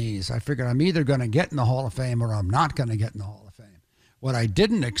nominees, I figured I'm either going to get in the Hall of Fame or I'm not going to get in the Hall of Fame. What I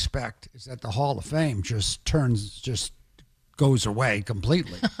didn't expect is that the Hall of Fame just goes away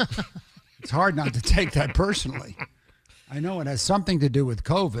completely. It's hard not to take that personally. I know it has something to do with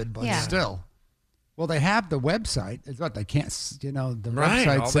COVID, but still. Well, they have the website. It's what they can't, the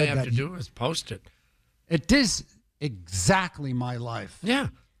website all said they have that to do is post it. It is exactly my life. Yeah.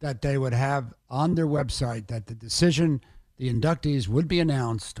 That they would have on their website that the inductees would be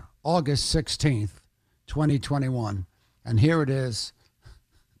announced August 16th, 2021. And here it is.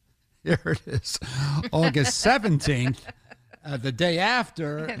 August 17th. The day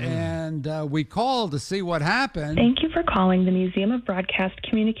after, and we called to see what happened. Thank you for calling the Museum of Broadcast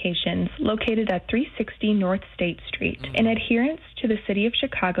Communications, located at 360 North State Street. In adherence to the City of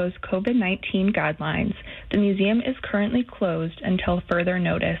Chicago's COVID-19 guidelines, the museum is currently closed until further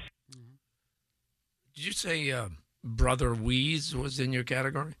notice. Did you say Brother Weeze was in your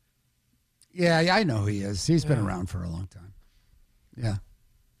category? Yeah, I know who he is. He's been around for a long time. Yeah.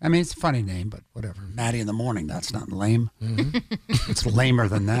 I mean, it's a funny name, but whatever. Maddie in the Morning, that's not lame. Mm-hmm. It's lamer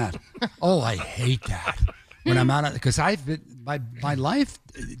than that. Oh, I hate that. When I'm out, because I've been, my life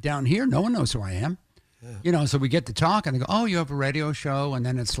down here, no one knows who I am. Yeah. So we get to talk, and they go, oh, you have a radio show? And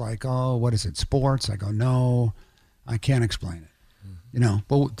then it's like, oh, what is it, sports? I go, no, I can't explain it. Mm-hmm.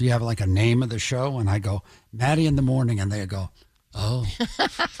 But do you have like a name of the show? And I go, Maddie in the Morning, and they go, oh.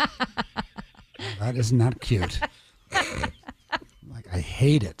 That is not cute. I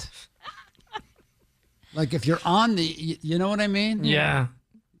hate it. Like if you're on you know what I mean? Yeah.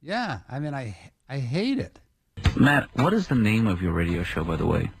 Yeah. I mean, I hate it. Matt, what is the name of your radio show, by the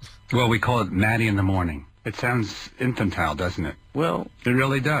way? Well, we call it Maddie in the Morning. It sounds infantile, doesn't it? Well, it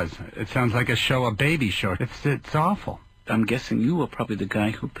really does. It sounds like a baby show. It's awful. I'm guessing you were probably the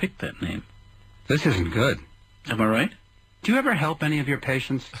guy who picked that name. This isn't good. Am I right? Do you ever help any of your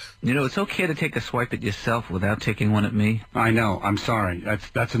patients? It's okay to take a swipe at yourself without taking one at me. I know. I'm sorry.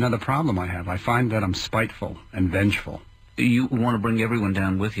 That's another problem I have. I find that I'm spiteful and vengeful. You want to bring everyone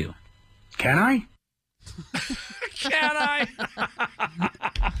down with you. Can I? Can I?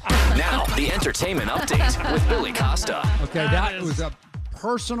 Now, the entertainment update with Billy Costa. Okay, that was a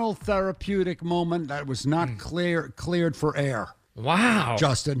personal therapeutic moment that was not cleared for air. Wow.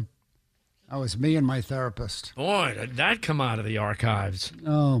 Justin. That was me and my therapist. Boy, did that come out of the archives.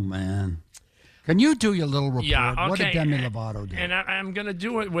 Oh, man. Can you do your little report? Yeah, okay. What did Demi Lovato do? And I'm going to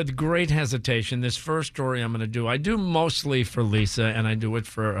do it with great hesitation. This first story I'm going to do, I do mostly for Lisa, and I do it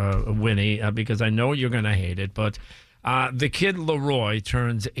for Winnie because I know you're going to hate it. But the kid Leroy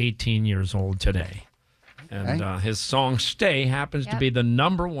turns 18 years old today. And his song Stay happens to be the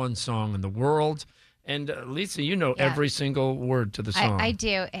 #1 song in the world. And Lisa, you know every single word to the song. I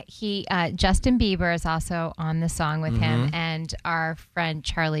do. Justin Bieber is also on the song with him, and our friend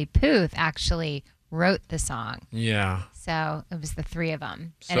Charlie Puth actually wrote the song. Yeah. So it was the three of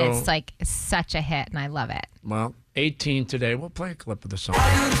them, and So- it's like such a hit, and I love it. Well, 18 today. We'll play a clip of the song.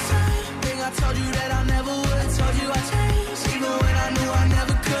 Thing I told you that I never would. Told you I changed, even when I knew I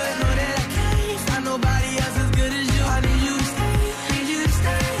never could. Know that I can't find nobody else as good as you. I need you to stay, need you to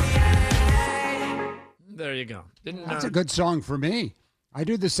stay. There you go. That's a good song for me. I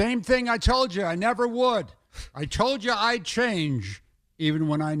do the same thing I told you I never would. I told you I'd change, even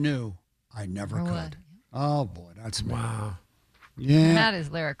when I knew I never could. Oh, boy, that's me. Wow. Yeah. That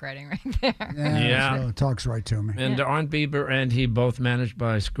is lyric writing right there. Yeah. So it talks right to me. And aren't Bieber and he both managed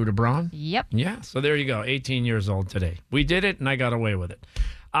by Scooter Braun? Yep. Yeah, so there you go. 18 years old today. We did it, and I got away with it.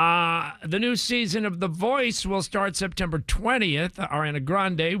 The new season of The Voice will start September 20th. Ariana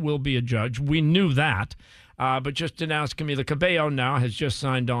Grande will be a judge. We knew that. But just announced Camila Cabello now has just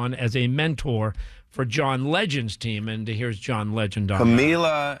signed on as a mentor for John Legend's team. And here's John Legend on that.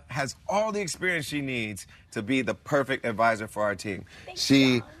 Camila has all the experience she needs to be the perfect advisor for our team.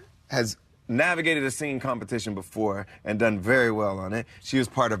 She has navigated a singing competition before and done very well on it. She was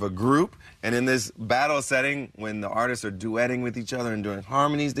part of a group, and in this battle setting, when the artists are duetting with each other and doing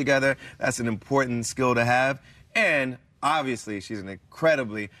harmonies together, that's an important skill to have. And obviously, she's an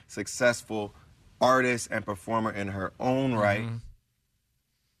incredibly successful artist and performer in her own right.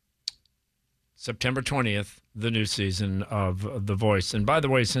 September 20th, the new season of The Voice. And by the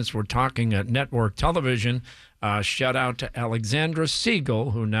way, since we're talking at network television, shout out to Alexandra Siegel,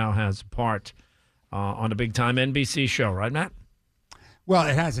 who now has a part on a big-time NBC show. Right, Matt? Well,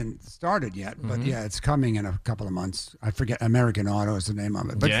 it hasn't started yet, but yeah, it's coming in a couple of months. I forget, American Auto is the name of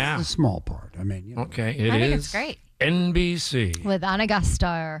it, but Yeah. it's a small part. I mean, you know. Okay, I think it's great. NBC. With Anna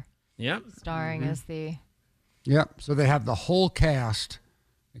Gasteyer Yep. starring as the... Yep. So they have the whole cast,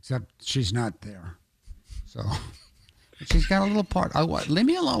 except she's not there. So she's got a little part. Leave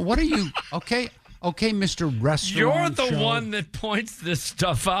me alone. What are you? Okay, Mr. Restaurant. You're the show. one that points this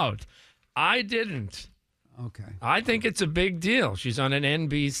stuff out. I didn't. Okay. I think it's a big deal. She's on an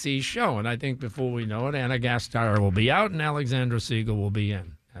NBC show, and I think before we know it, Anna Gasteyer will be out and Alexandra Siegel will be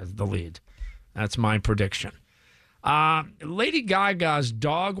in as the lead. That's my prediction. Lady Gaga's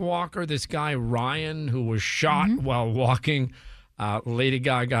dog walker, this guy Ryan, who was shot while walking Lady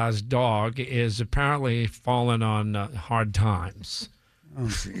Gaga's dog, is apparently fallen on hard times. Oh,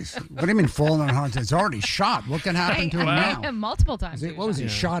 jeez. What do you mean falling on hard times? It's already shot. What can happen to him now? Multiple times. What was he,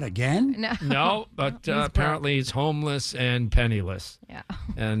 shot again? No. No, but apparently he's homeless and penniless. Yeah.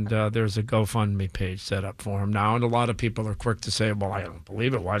 And there's a GoFundMe page set up for him now. And a lot of people are quick to say, well, I don't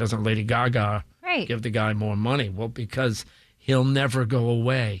believe it. Why doesn't Lady Gaga give the guy more money? Well, because he'll never go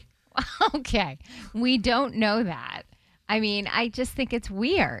away. Okay. We don't know that. I mean, I just think it's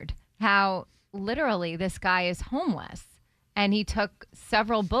weird how literally this guy is homeless and he took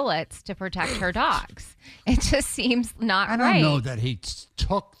several bullets to protect her dogs. It just seems not right. I don't know that he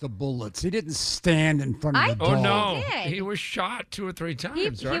took the bullets. He didn't stand in front of the dog. Oh, no. did. He was shot 2 or 3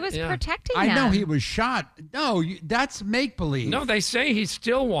 times, He right? was Yeah. protecting I know them. he was shot. No, that's make-believe. No, they say he's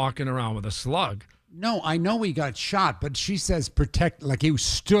still walking around with a slug. No, I know he got shot, but she says protect, like he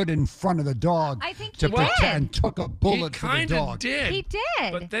stood in front of the dog I think to he protect did. and took a bullet He for the kind of dog. did. He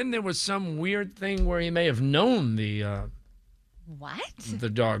did. But then there was some weird thing where he may have known the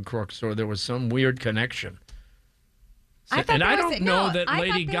dog crooks, or there was some weird connection. I thought and there I was don't a- know no, that I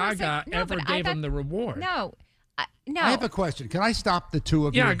Lady thought there was Gaga a- no, ever but I gave thought- him the reward. No. No. I have a question. Can I stop the two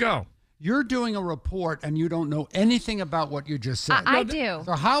of you? Yeah, go. You're doing a report and you don't know anything about what you just said. I do.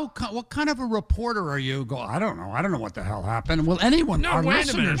 So what kind of a reporter are you? I don't know. I don't know what the hell happened. Well, anyone, No, our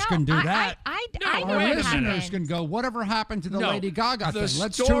wait a minute. listeners can do that. I No, know Our what listeners happened. can go, whatever happened to the No, Lady Gaga the thing?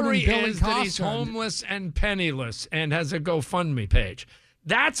 Let's tune story in Billy is that he's Costa. homeless and penniless and has a GoFundMe page.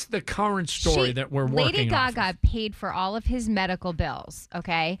 That's the current story that we're working Lady off Gaga paid for all of his medical bills,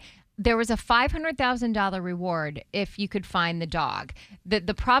 okay? there was a $500,000 reward if you could find the dog.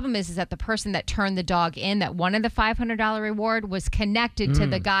 The problem is that the person that turned the dog in, that wanted the $500 reward, was connected to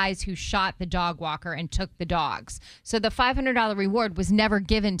the guys who shot the dog walker and took the dogs. So the $500 reward was never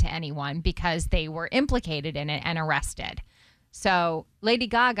given to anyone because they were implicated in it and arrested. So Lady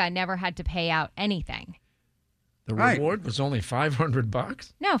Gaga never had to pay out anything. The reward was only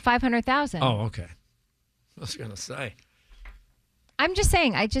 $500? No, $500,000. Oh, okay. I was going to say. I'm just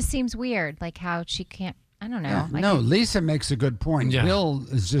saying, it just seems weird, like how she can't, I don't know. Yeah. No, Lisa makes a good point. Yeah. Bill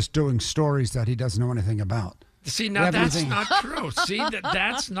is just doing stories that he doesn't know anything about. See, now that's not true. See,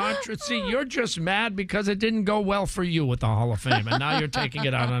 that's not true. See, you're just mad because it didn't go well for you with the Hall of Fame, and now you're taking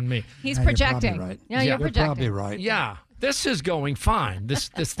it out on me. He's projecting. You're probably right. No, you're projecting. Probably right. Yeah, this is going fine, this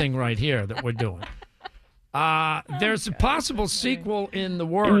thing right here that we're doing. There's a possible sequel in the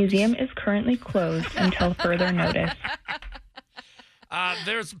works. The museum is currently closed until further notice.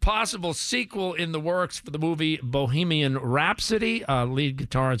 There's a possible sequel in the works for the movie Bohemian Rhapsody. Lead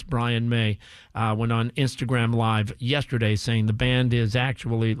guitarist Brian May went on Instagram Live yesterday saying the band is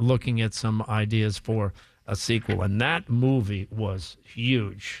actually looking at some ideas for a sequel. And that movie was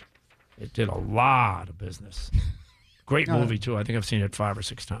huge. It did a lot of business. Great movie, too. I think I've seen it 5 or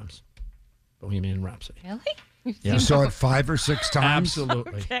 6 times. Bohemian Rhapsody. Really? You saw it 5 or 6 times?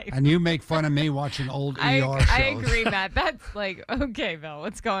 Absolutely. Okay. And you make fun of me watching old ER shows. I agree, Matt. That's like, okay, Bill,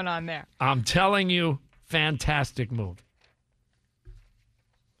 what's going on there? I'm telling you, fantastic movie.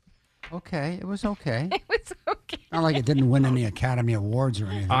 Okay, it was okay. It was okay. Not like it didn't win any Academy Awards or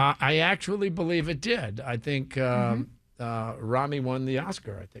anything. I actually believe it did. I think Rami won the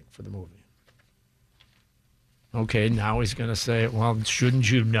Oscar, I think, for the movie. Okay, now he's going to say, well, shouldn't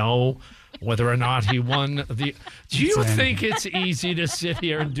you know whether or not he won the... Do you think it's easy to sit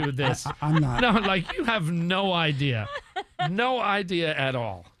here and do this? I'm not. No, like, you have no idea. No idea at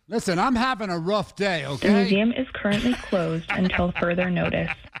all. Listen, I'm having a rough day, okay? The museum is currently closed until further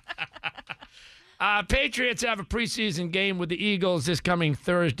notice. Patriots have a preseason game with the Eagles this coming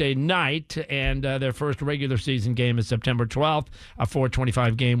Thursday night, and their first regular season game is September 12th, a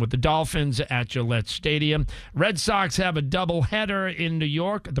 4:25 game with the Dolphins at Gillette Stadium. Red Sox have a doubleheader in New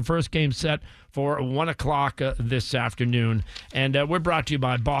York. The first game set for 1 o'clock this afternoon, and we're brought to you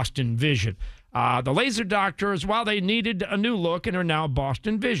by Boston Vision. The Laser Doctors, while they needed a new look and are now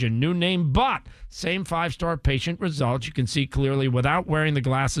Boston Vision. New name, but same 5-star patient results. You can see clearly without wearing the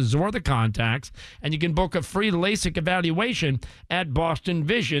glasses or the contacts. And you can book a free LASIK evaluation at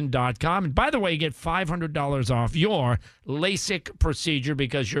bostonvision.com. And by the way, you get $500 off your LASIK procedure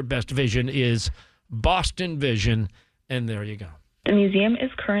because your best vision is Boston Vision. And there you go. The museum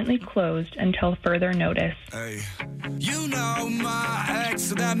is currently closed until further notice. Hey, you know my ex,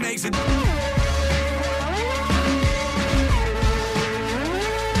 so that makes it.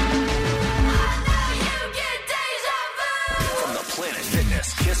 From the Planet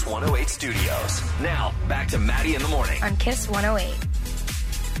Fitness Kiss 108 studios. Now, back to Maddie in the morning. On Kiss 108.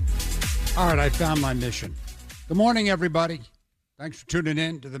 All right, I found my mission. Good morning, everybody. Thanks for tuning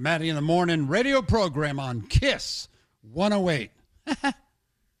in to the Maddie in the Morning radio program on Kiss 108.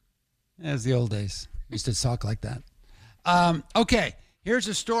 As the old days. We used to talk like that. Okay, here's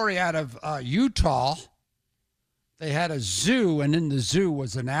a story out of Utah. They had a zoo, and in the zoo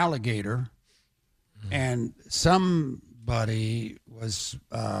was an alligator. And somebody was,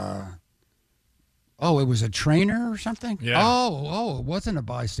 it was a trainer or something? Yeah. Oh, it wasn't a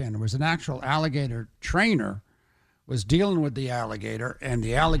bystander. It was an actual alligator trainer was dealing with the alligator, and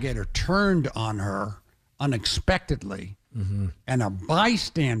the alligator turned on her unexpectedly. Mm-hmm. And a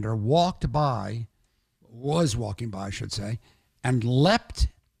bystander was walking by, I should say, and leapt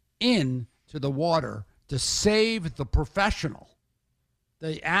into the water to save the professional.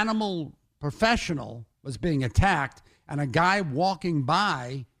 The animal professional was being attacked, and a guy walking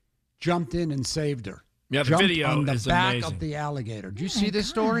by jumped in and saved her. Yeah, the Jumped video on the is back amazing. of the alligator. Did you see this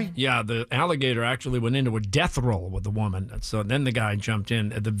story? Yeah, the alligator actually went into a death roll with the woman. So then the guy jumped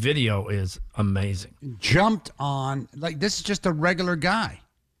in. The video is amazing. Jumped on, like this is just a regular guy.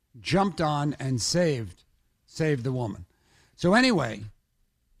 Jumped on and saved the woman. So anyway,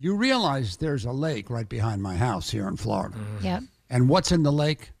 you realize there's a lake right behind my house here in Florida. Yep. And what's in the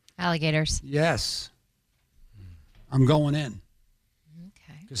lake? Alligators. Yes. I'm going in.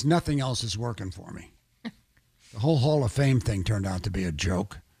 Okay. Because nothing else is working for me. The whole Hall of Fame thing turned out to be a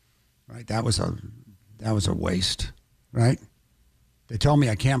joke, right? That was a waste, right? They told me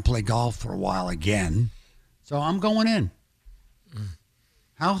I can't play golf for a while again, so I'm going in.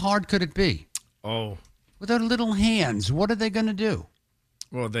 How hard could it be? Oh. With their little hands, what are they going to do?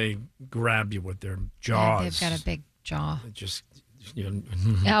 Well, they grab you with their jaws. Yeah, they've got a big jaw.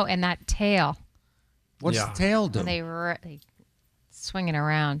 Oh, and that tail. What's the tail do? When they swing it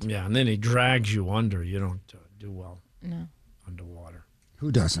around. Yeah, and then he drags you under. You don't do well No. underwater.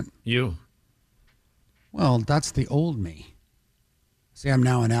 Who doesn't? You. Well, that's the old me. See, I'm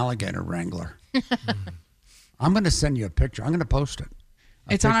now an alligator wrangler. I'm going to send you a picture. I'm going to post it.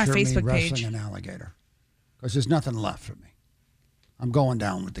 It's on our picture of me Facebook wrestling page. an alligator. Because there's nothing left for me. I'm going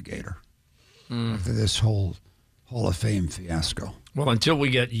down with the gator after this whole Hall of Fame fiasco. Well, until we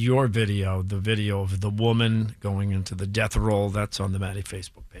get your video, the video of the woman going into the death roll, that's on the Maddie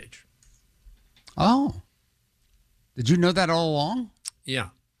Facebook page. Oh. Did you know that all along? Yeah.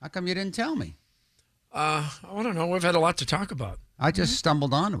 How come you didn't tell me? I don't know. We've had a lot to talk about. I just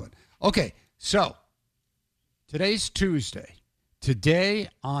stumbled onto it. Okay, so today's Tuesday. Today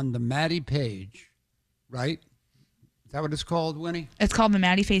on the Maddie page, right? Is that what it's called, Winnie? It's called the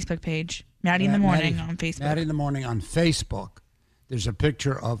Maddie Facebook page. Maddie in the Morning on Facebook. Maddie in the Morning on Facebook. There's a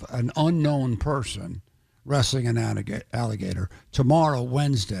picture of an unknown person wrestling an alligator. Tomorrow,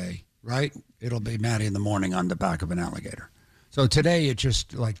 Wednesday, right? It'll be Maddie in the Morning on the back of an alligator. So today, it's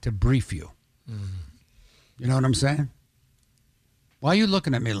just like to brief you. You know what I'm saying? Why are you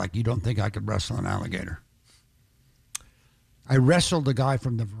looking at me like you don't think I could wrestle an alligator? I wrestled a guy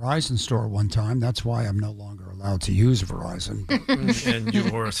from the Verizon store one time. That's why I'm no longer allowed to use Verizon. And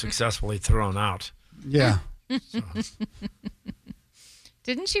you were successfully thrown out. Yeah. So.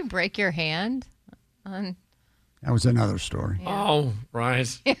 Didn't you break your hand? That was another story. Yeah. Oh,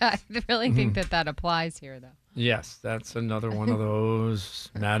 right. Yeah, I really think that applies here, though. Yes, that's another one of those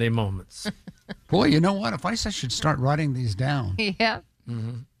Maddie moments. Boy, you know what? If I should start writing these down. Yeah.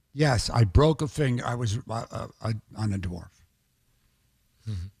 Mm-hmm. Yes, I broke a finger. I was on a dwarf.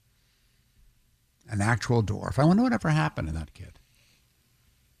 An actual dwarf. I wonder whatever happened to that kid.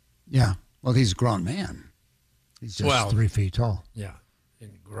 Yeah. Well, he's a grown man. He's just 3 feet tall. Yeah.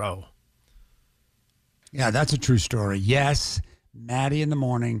 Didn't grow. Yeah, that's a true story. Yes, Maddie in the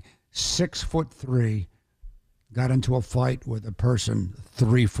Morning, 6'3", got into a fight with a person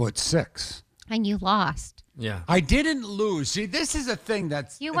 3'6". And you lost. Yeah. I didn't lose. See, this is a thing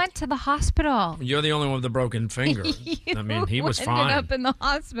that's... You went to the hospital. You're the only one with a broken finger. I mean, he was fine. Ended up in the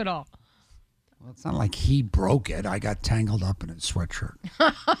hospital. Well, it's not like he broke it. I got tangled up in his sweatshirt.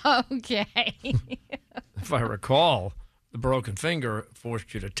 Okay. If I recall, the broken finger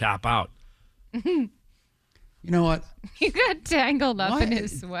forced you to tap out. You know what? You got tangled up in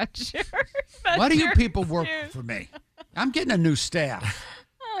his sweatshirt. Why do you That's people your work for me? I'm getting a new staff.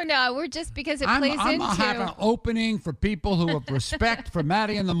 Oh, no. We're just because it I'm plays into... have an opening for people who have respect for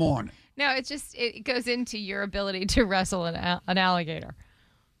Maddie in the Morning. No, it's just, it goes into your ability to wrestle an alligator.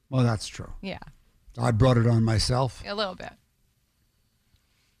 Well, that's true. Yeah. I brought it on myself. A little bit.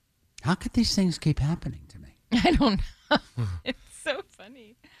 How could these things keep happening to me? I don't know. It's so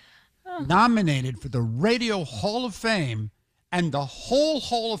funny. Nominated for the Radio Hall of Fame, and the whole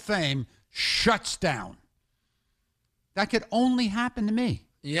Hall of Fame shuts down. That could only happen to me.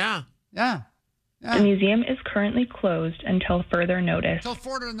 Yeah. Yeah. The museum is currently closed until further notice. Until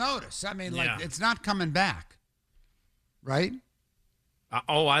further notice. I mean, Yeah. it's not coming back. Right?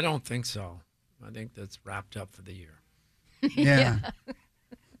 I don't think so. I think that's wrapped up for the year. Yeah.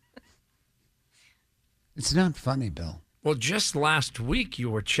 It's not funny, Bill. Well, just last week you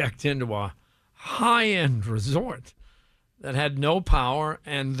were checked into a high-end resort that had no power,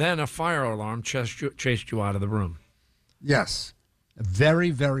 and then a fire alarm chased you out of the room. Yes. A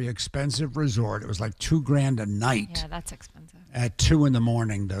very, very expensive resort. It was like $2,000 a night. Yeah, that's expensive. At 2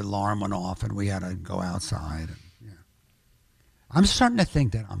 a.m, the alarm went off, and we had to go outside. I'm starting to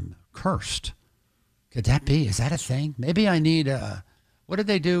think that I'm cursed. Could that be? Is that a thing? Maybe I need what did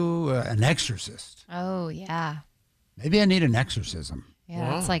they do? An exorcist. Oh, yeah. Maybe I need an exorcism. Yeah,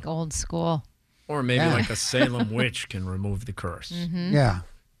 that's like old school. Or maybe like a Salem witch can remove the curse. Mm-hmm. Yeah.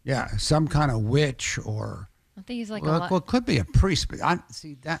 Yeah. Some kind of witch or... I think he's like well, it could be a priest, but I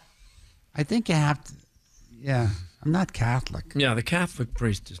think you have to... Yeah. I'm not Catholic. Yeah, the Catholic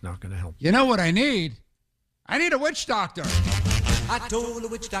priest is not going to help. You know what I need? I need a witch doctor. I told the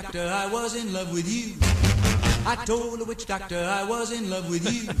witch doctor I was in love with you. I told the witch doctor I was in love with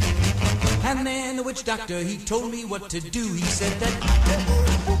you. And then the witch doctor, he told me what to do. He said that...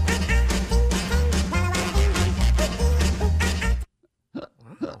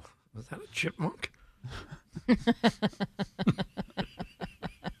 Wow. Was that a chipmunk?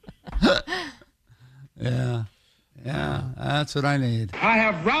 Yeah. Yeah, that's what I need. I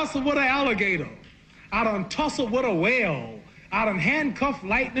have wrestled with an alligator. I done tussled with a whale. I done handcuffed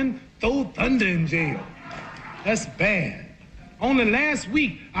lightning, throw thunder in jail. That's bad. Only last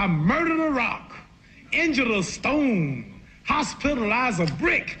week, I murdered a rock, injured a stone, Hospitalize a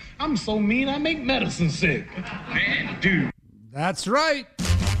brick. I'm so mean I make medicine sick. Man, dude. That's right.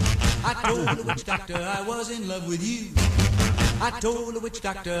 I told the witch doctor I was in love with you. I told the witch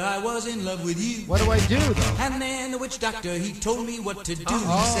doctor I was in love with you. What do I do, though? And then the witch doctor, he told me what to do. He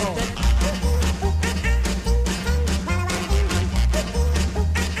Oh. said that...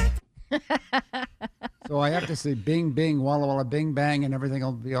 So I have to say bing, bing, walla, walla, bing, bang, and everything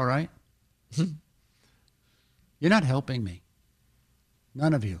will be all right? You're not helping me.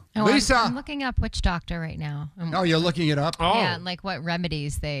 None of you. Oh, Lisa! I'm looking up Witch Doctor right now. Oh, you're looking it up? Yeah, and like what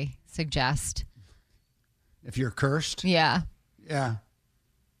remedies they suggest. If you're cursed? Yeah. Yeah.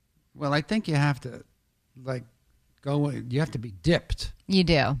 Well, I think you have to, like, you have to be dipped. You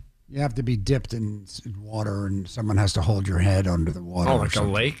do. You have to be dipped in water, and someone has to hold your head under the water. Oh, or like a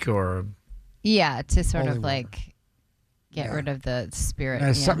something. lake or... Yeah, to sort Holy of like get Yeah. rid of the spirit. It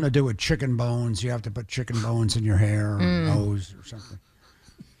has yeah. something to do with chicken bones. You have to put chicken bones in your hair or nose or something.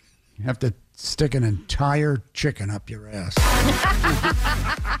 You have to stick an entire chicken up your ass.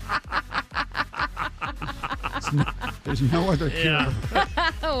 There's no other cure. Yeah.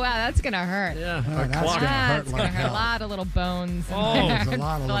 Oh, wow, that's going to hurt. Yeah, Oh, that's gonna hurt It's like going to hurt. hell. A lot of little bones. in Oh, there. there's a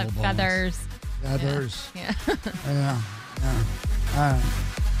lot of little bones. feathers. Feathers. Yeah. Yeah. Yeah.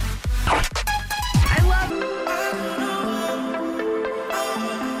 I love.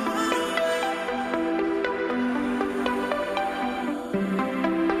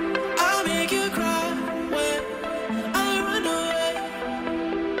 I'll make you cry when I run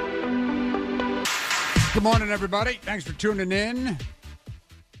away. Good morning, everybody. Thanks for tuning in.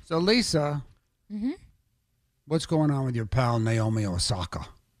 So, Lisa, what's going on with your pal Naomi Osaka?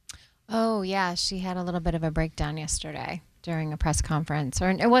 Oh, yeah. She had a little bit of a breakdown yesterday during a press conference. Or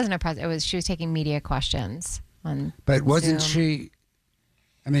it wasn't a press. She was taking media questions on But wasn't Zoom. she?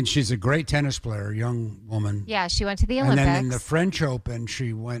 I mean, she's a great tennis player, young woman. Yeah, she went to the And Olympics. then in the French Open,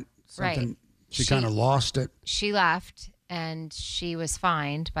 she went something. Right. She She- kind of lost it. She left, and she was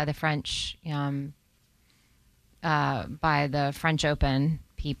fined by the French Open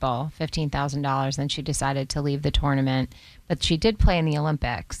people, $15,000. Then she decided to leave the tournament, but she did play in the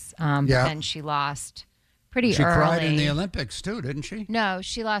Olympics. Yeah. But then she lost pretty She early. cried in the Olympics too, didn't she? No,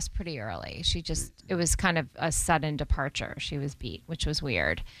 she lost pretty early. It was kind of a sudden departure. She was beat, which was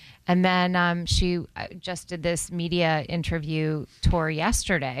weird. And then she just did this media interview tour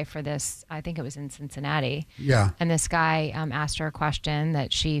yesterday for this, I think it was in Cincinnati. Yeah. And this guy asked her a question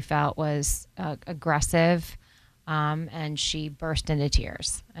that she felt was aggressive, and she burst into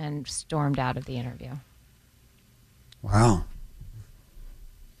tears and stormed out of the interview. Wow.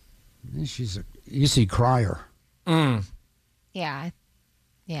 She's a easy crier. Yeah.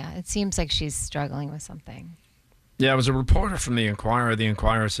 Yeah. It seems like she's struggling with something. Yeah, it was a reporter from the Enquirer. The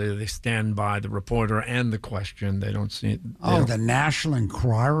Enquirer said they stand by the reporter and the question. They don't see it. The National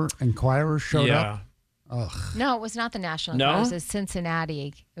Enquirer showed Yeah. up? Ugh. No, it was not the National No? Enquirer. It was a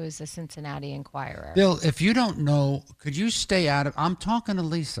Cincinnati. It was a Cincinnati Enquirer. Bill, if you don't know, could you stay out of I'm talking to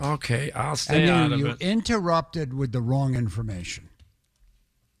Lisa. Okay, I'll stay and out of you it. interrupted with the wrong information.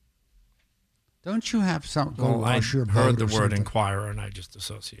 Don't you have some go Well, I wash your boat heard the or word something? Enquirer, and I just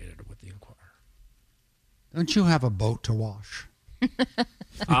associated it with the Enquirer. Don't you have a boat to wash?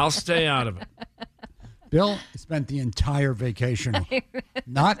 I'll stay out of it. Bill spent the entire vacation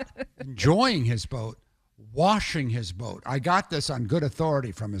not enjoying his boat, washing his boat. I got this on good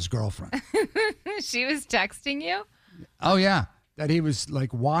authority from his girlfriend. She was texting you? Oh, yeah, that he was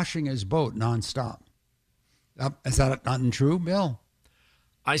like washing his boat nonstop. Is that not untrue, Bill?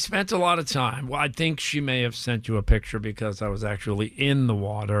 I spent a lot of time. Well, I think she may have sent you a picture because I was actually in the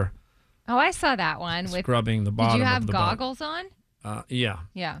water Oh, I saw that one. scrubbing the Did bottom you have of the boat. goggles on? Yeah.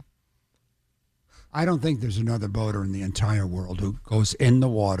 Yeah. I don't think there's another boater in the entire world who goes in the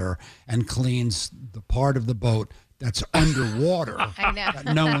water and cleans the part of the boat that's underwater I know.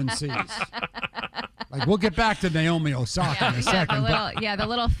 that no one sees. Like, we'll get back to Naomi Osaka in a second. but the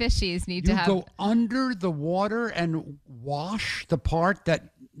little fishies need to you have. go under the water and wash the part that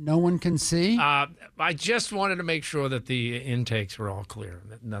no one can see? I just wanted to make sure that the intakes were all clear,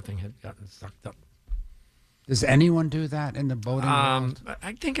 that nothing had gotten sucked up. Does anyone do that in the boating world?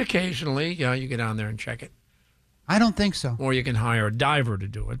 I think occasionally, you get down there and check it. I don't think so. Or you can hire a diver to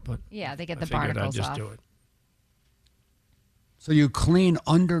do it, but Yeah, they get I the figured barnacles I'd just off. do it. So you clean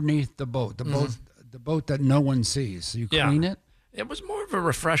underneath the boat, the boat that no one sees. So you Yeah. clean it? It was more of a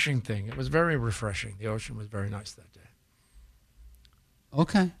refreshing thing. It was very refreshing. The ocean was very nice that day.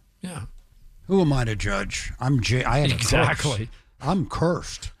 Okay. Yeah. Who am I to judge? I had a Exactly. curse. I'm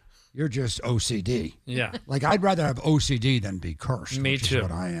cursed. You're just OCD. Yeah. Like, I'd rather have OCD than be cursed. Me which too. Is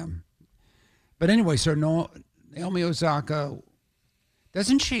what I am. But anyway, so Naomi Osaka,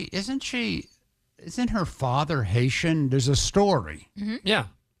 isn't her father Haitian? There's a story. Yeah.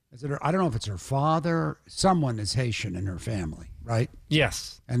 Is it I don't know if it's her father. Someone is Haitian in her family, right?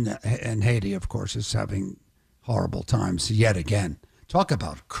 Yes. And Haiti, of course, is having horrible times yet again. Talk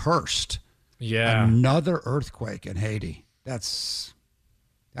about cursed. Yeah. Another earthquake in Haiti. That's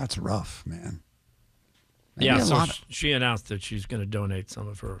rough, man. Maybe so she announced that she's going to donate some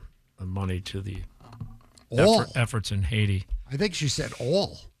of her money to the efforts in Haiti. I think she said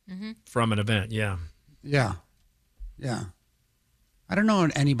all. From an event, yeah. Yeah. I don't know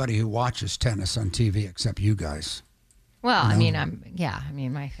anybody who watches tennis on TV except you guys. Well, No. I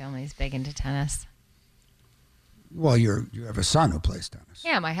mean, my family's big into tennis. Well, you have a son who plays tennis.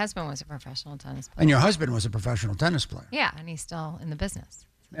 Yeah, my husband was a professional tennis player. And your husband was a professional tennis player. Yeah, and he's still in the business.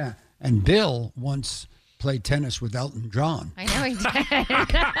 Yeah. And Bill once played tennis with Elton John. I know he did.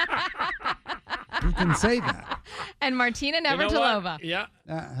 Who can say that? And Martina Navratilova. Yeah.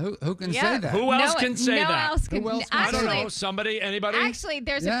 Who can say that? Who else can say that? Who else can I don't know. Somebody? Anybody? Actually,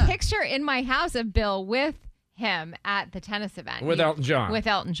 there's a picture in my house of Bill with him at the tennis event. With Elton John. With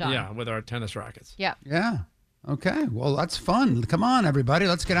Elton John. Yeah, with our tennis rackets. Yep. Yeah. Okay. Well, that's fun. Come on, everybody.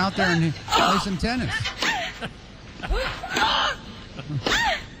 Let's get out there and play some tennis.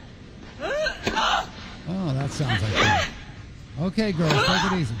 Oh, that sounds like fun. Okay, girls,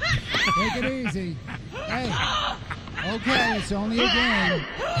 take it easy. Take it easy. Hey. Okay, it's only a game.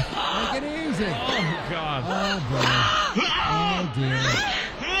 Take it easy. Oh, God. Oh, boy. Oh,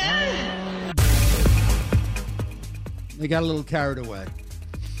 dear. They got a little carried away.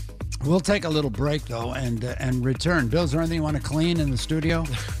 We'll take a little break, though, and return. Bill, is there anything you want to clean in the studio?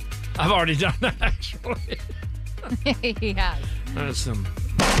 I've already done that, actually. He has. That's some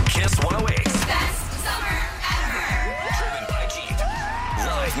Kiss 108. Best summer ever. Driven by Jeep.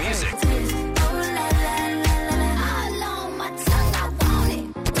 Live music.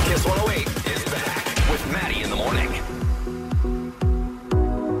 Kiss 108 is back with Maddie in the morning.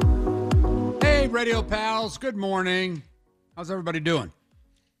 Hey, radio pals. Good morning. How's everybody doing?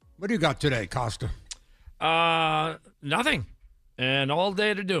 What do you got today, Costa? Nothing. And all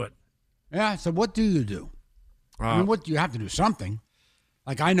day to do it. Yeah, so what do you do? I mean, what you have to do something.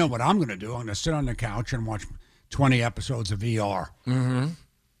 Like, I know what I'm going to do. I'm going to sit on the couch and watch 20 episodes of VR. Mm-hmm.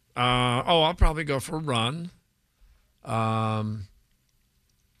 I'll probably go for a run. I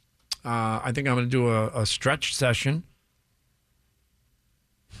think I'm going to do a stretch session.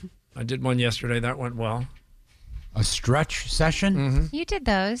 I did one yesterday. That went well. A stretch session? Mm-hmm. You did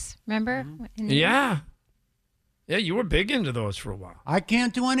those, remember? Yeah. Yeah, you were big into those for a while. I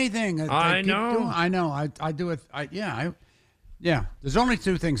can't do anything. I know. I know. I do it. Yeah. There's only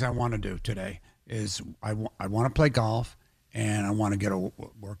two things I want to do today. Is I want to play golf, and I want to get a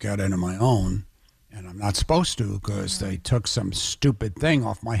workout in of my own, and I'm not supposed to because they took some stupid thing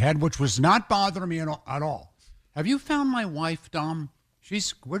off my head, which was not bothering me at all. Have you found my wife, Dom?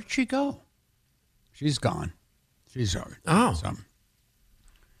 Where did she go? She's gone. She's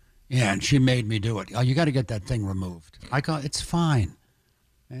yeah, and she made me do it. Oh, you got to get that thing removed. I go, it's fine.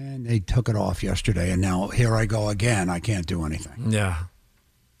 And they took it off yesterday, and now here I go again. I can't do anything. Yeah.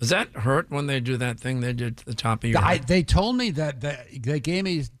 Does that hurt when they do that thing they did to the top of your head? They told me that they gave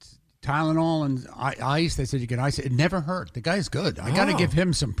me Tylenol and ice. They said you can ice it. It never hurt. The guy's good. I got to give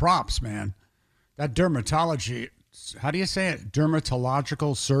him some props, man. That dermatology, how do you say it?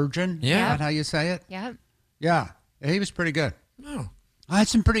 Dermatological surgeon? Yeah. Is that how you say it? Yep. Yeah. He was pretty good. Oh. I had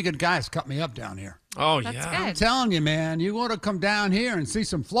some pretty good guys cut me up down here. Oh, That's yeah. good. I'm telling you, man, you ought to come down here and see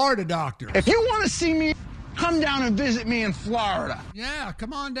some Florida doctors. If you want to see me, come down and visit me in Florida. Yeah,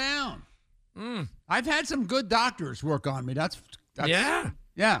 come on down. I've had some good doctors work on me. That's yeah.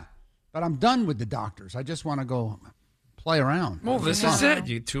 Yeah. But I'm done with the doctors. I just want to go play around. Well, this is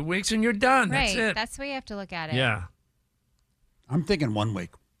it. 2 weeks and you're done. Right. That's it. That's the way you have to look at it. Yeah. I'm thinking 1 week.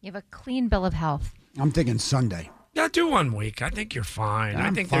 You have a clean bill of health. I'm thinking Sunday. Yeah, do 1 week. I think you're fine. I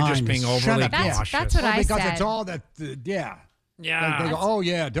I'm think they're just fine. being Shut overly up. cautious. That's what I Because said. it's all that, yeah. Yeah. They go, oh,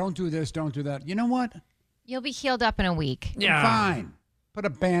 yeah, don't do this, don't do that. You know what? You'll be healed up in a week. Yeah. I'm fine. Put a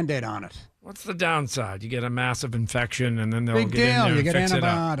Band-Aid on it. What's the downside? You get a massive infection, and then they'll Big get deal. in there You and get fix it up.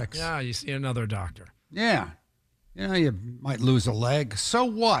 antibiotics. Yeah, you see another doctor. Yeah. You know, you might lose a leg. So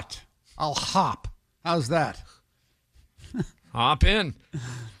what? I'll hop. How's that? Hop in.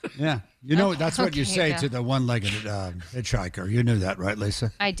 Yeah. You know, that's what you Okay, say yeah. to the one-legged hitchhiker. You knew that, right,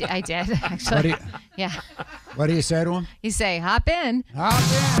 Lisa? I did actually. What do you- Yeah. What do you say to him? You say, hop in.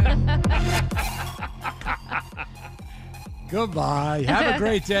 Hop in. Goodbye. Have a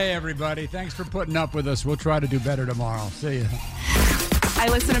great day, everybody. Thanks for putting up with us. We'll try to do better tomorrow. See ya. I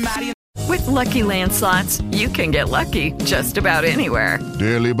listen to Maddie. With Lucky Land Slots, you can get lucky just about anywhere.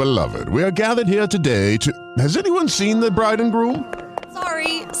 Dearly beloved, we are gathered here today to... Has anyone seen the bride and groom?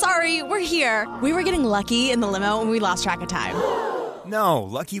 Sorry, we're here. We were getting lucky in the limo and we lost track of time. No,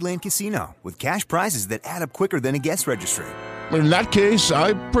 Lucky Land Casino, with cash prizes that add up quicker than a guest registry. In that case,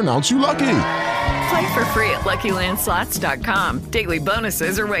 I pronounce you lucky. Play for free at LuckyLandSlots.com. Daily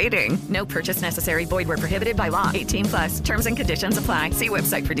bonuses are waiting. No purchase necessary. Void where prohibited by law. 18+. Terms and conditions apply. See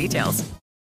website for details.